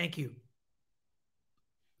 Awesome. Thank you.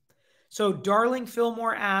 So Darling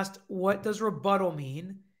Fillmore asked, what does rebuttal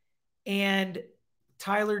mean? And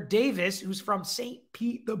Tyler Davis, who's from St.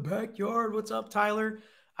 Pete, the backyard. What's up, Tyler?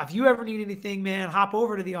 If you ever need anything, man, hop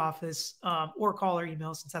over to the office or call or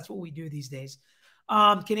email, since that's what we do these days.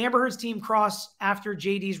 Can Amber Heard's team cross after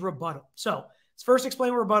JD's rebuttal? So let's first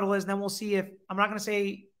explain what rebuttal is, and then we'll see if, I'm not going to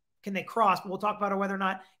say can they cross, but we'll talk about whether or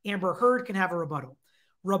not Amber Heard can have a rebuttal.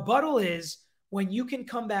 Rebuttal is when you can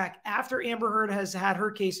come back after Amber Heard has had her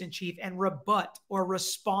case in chief and rebut or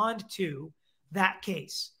respond to that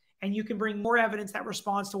case. And you can bring more evidence that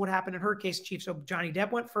responds to what happened in her case in chief. So Johnny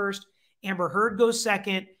Depp went first. Amber Heard goes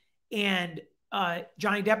second, and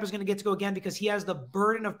Johnny Depp is going to get to go again because he has the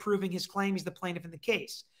burden of proving his claim. He's the plaintiff in the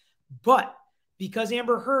case. But because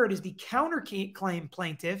Amber Heard is the counterclaim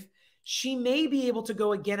plaintiff, she may be able to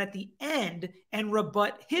go again at the end and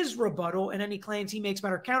rebut his rebuttal and any claims he makes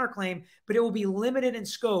about her counterclaim, but it will be limited in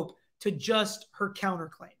scope to just her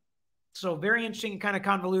counterclaim. So very interesting and kind of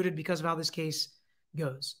convoluted because of how this case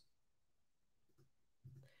goes.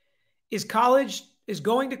 Is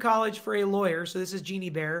going to college for a lawyer, so this is Jeannie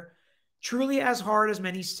Bear, truly as hard as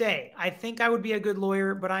many say? I think I would be a good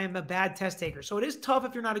lawyer, but I am a bad test taker. So it is tough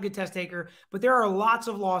if you're not a good test taker, but there are lots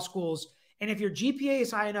of law schools. And if your GPA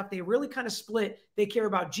is high enough, they really kind of split. They care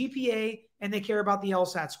about GPA and they care about the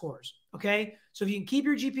LSAT scores, okay? So if you can keep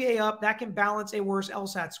your GPA up, that can balance a worse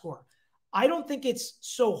LSAT score. I don't think it's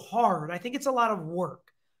so hard. I think it's a lot of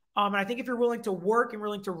work. And I think if you're willing to work and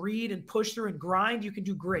willing to read and push through and grind, you can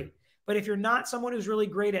do great. But if you're not someone who's really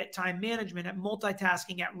great at time management, at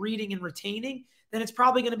multitasking, at reading and retaining, then it's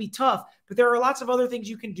probably going to be tough. But there are lots of other things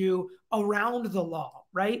you can do around the law,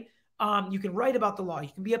 right? You can write about the law. You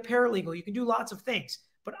can be a paralegal. You can do lots of things.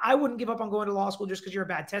 But I wouldn't give up on going to law school just because you're a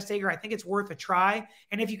bad test taker. I think it's worth a try.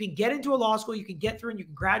 And if you can get into a law school, you can get through and you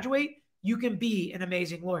can graduate, you can be an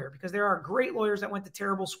amazing lawyer, because there are great lawyers that went to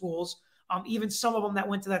terrible schools, even some of them that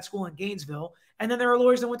went to that school in Gainesville. And then there are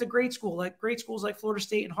lawyers that went to great schools like Florida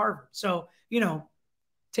State and Harvard. So,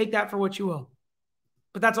 take that for what you will.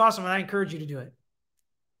 But that's awesome, and I encourage you to do it.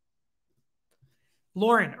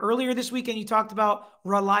 Lauren, earlier this weekend, you talked about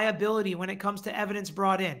reliability when it comes to evidence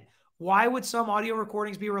brought in. Why would some audio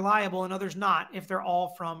recordings be reliable and others not if they're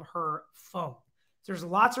all from her phone? There's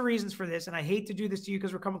lots of reasons for this, and I hate to do this to you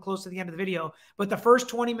because we're coming close to the end of the video, but the first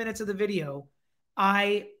 20 minutes of the video,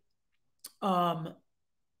 I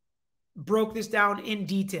broke this down in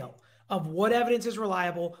detail of what evidence is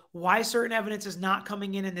reliable, why certain evidence is not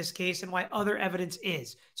coming in this case, and why other evidence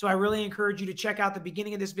is. So I really encourage you to check out the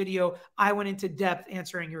beginning of this video. I went into depth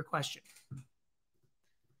answering your question.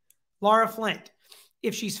 Laura Flint,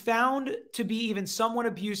 if she's found to be even somewhat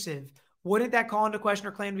abusive, wouldn't that call into question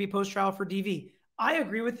her claim to be post-trial for DV? I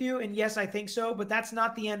agree with you, and yes, I think so, but that's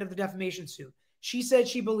not the end of the defamation suit. She said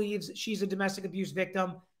she believes she's a domestic abuse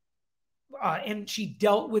victim, and she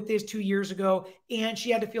dealt with this 2 years ago, and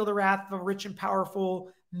she had to feel the wrath of a rich and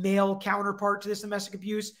powerful male counterpart to this domestic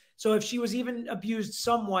abuse. So if she was even abused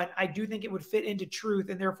somewhat, I do think it would fit into truth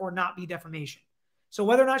and therefore not be defamation. So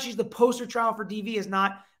whether or not she's the poster trial for DV is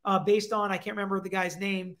not based on, I can't remember the guy's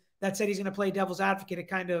name that said he's going to play devil's advocate. It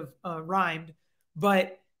kind of rhymed.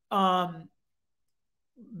 But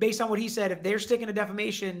based on what he said, if they're sticking to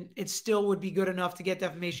defamation, it still would be good enough to get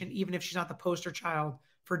defamation, even if she's not the poster child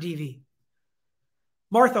for DV.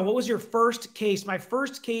 Martha, what was your first case? My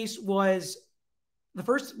first case was, the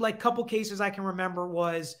first couple cases I can remember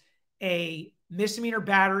was a misdemeanor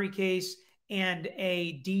battery case and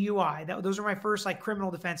a DUI. Those are my first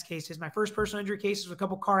criminal defense cases. My first personal injury cases were a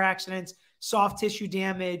couple car accidents, soft tissue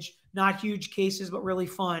damage, not huge cases, but really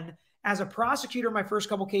fun. As a prosecutor, my first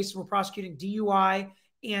couple cases were prosecuting DUI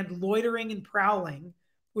and loitering and prowling,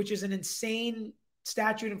 which is an insane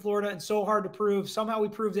statute in Florida and so hard to prove. Somehow we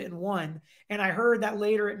proved it in one. And I heard that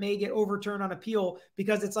later it may get overturned on appeal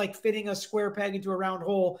because it's like fitting a square peg into a round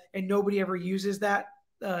hole and nobody ever uses that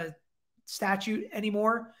statute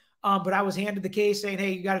anymore. But I was handed the case saying,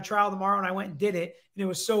 hey, you got a trial tomorrow. And I went and did it. And it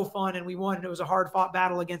was so fun. And we won. And it was a hard fought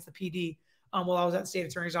battle against the PD while I was at the state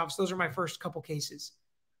attorney's office. Those are my first couple cases.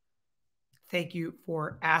 Thank you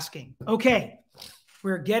for asking. Okay.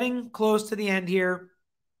 We're getting close to the end here.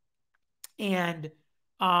 And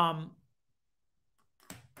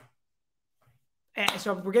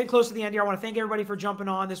so we're getting close to the end here. I want to thank everybody for jumping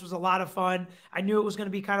on. This was a lot of fun. I knew it was going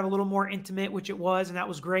to be kind of a little more intimate, which it was, and that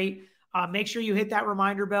was great. Make sure you hit that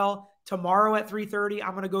reminder bell. Tomorrow at 3:30,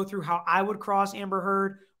 I'm going to go through how I would cross Amber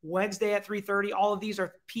Heard. Wednesday at 3:30. All of these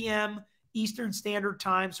are PM Eastern Standard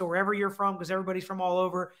Time. So wherever you're from, because everybody's from all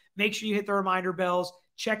over, make sure you hit the reminder bells.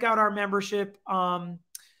 Check out our membership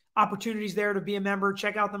opportunities there to be a member.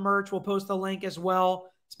 Check out the merch. We'll post the link as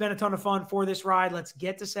well. It's been a ton of fun for this ride. Let's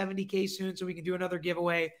get to 70K soon so we can do another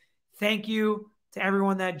giveaway. Thank you to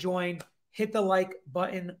everyone that joined. Hit the like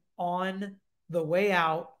button on the way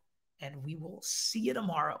out, and we will see you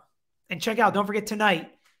tomorrow. And check out, don't forget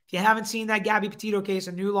tonight, if you haven't seen that Gabby Petito case,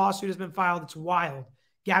 a new lawsuit has been filed. It's wild.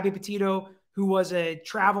 Gabby Petito, who was a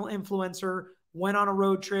travel influencer, went on a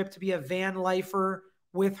road trip to be a van lifer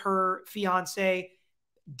with her fiance,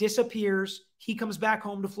 disappears. He comes back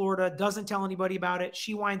home to Florida, doesn't tell anybody about it.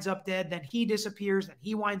 She winds up dead. Then he disappears. Then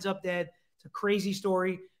he winds up dead. It's a crazy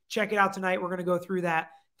story. Check it out tonight. We're going to go through that.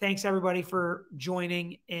 Thanks, everybody, for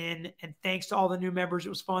joining in. And thanks to all the new members. It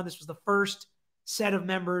was fun. This was the first set of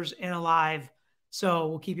members in a live. So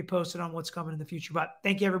we'll keep you posted on what's coming in the future. But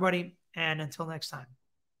thank you, everybody. And until next time.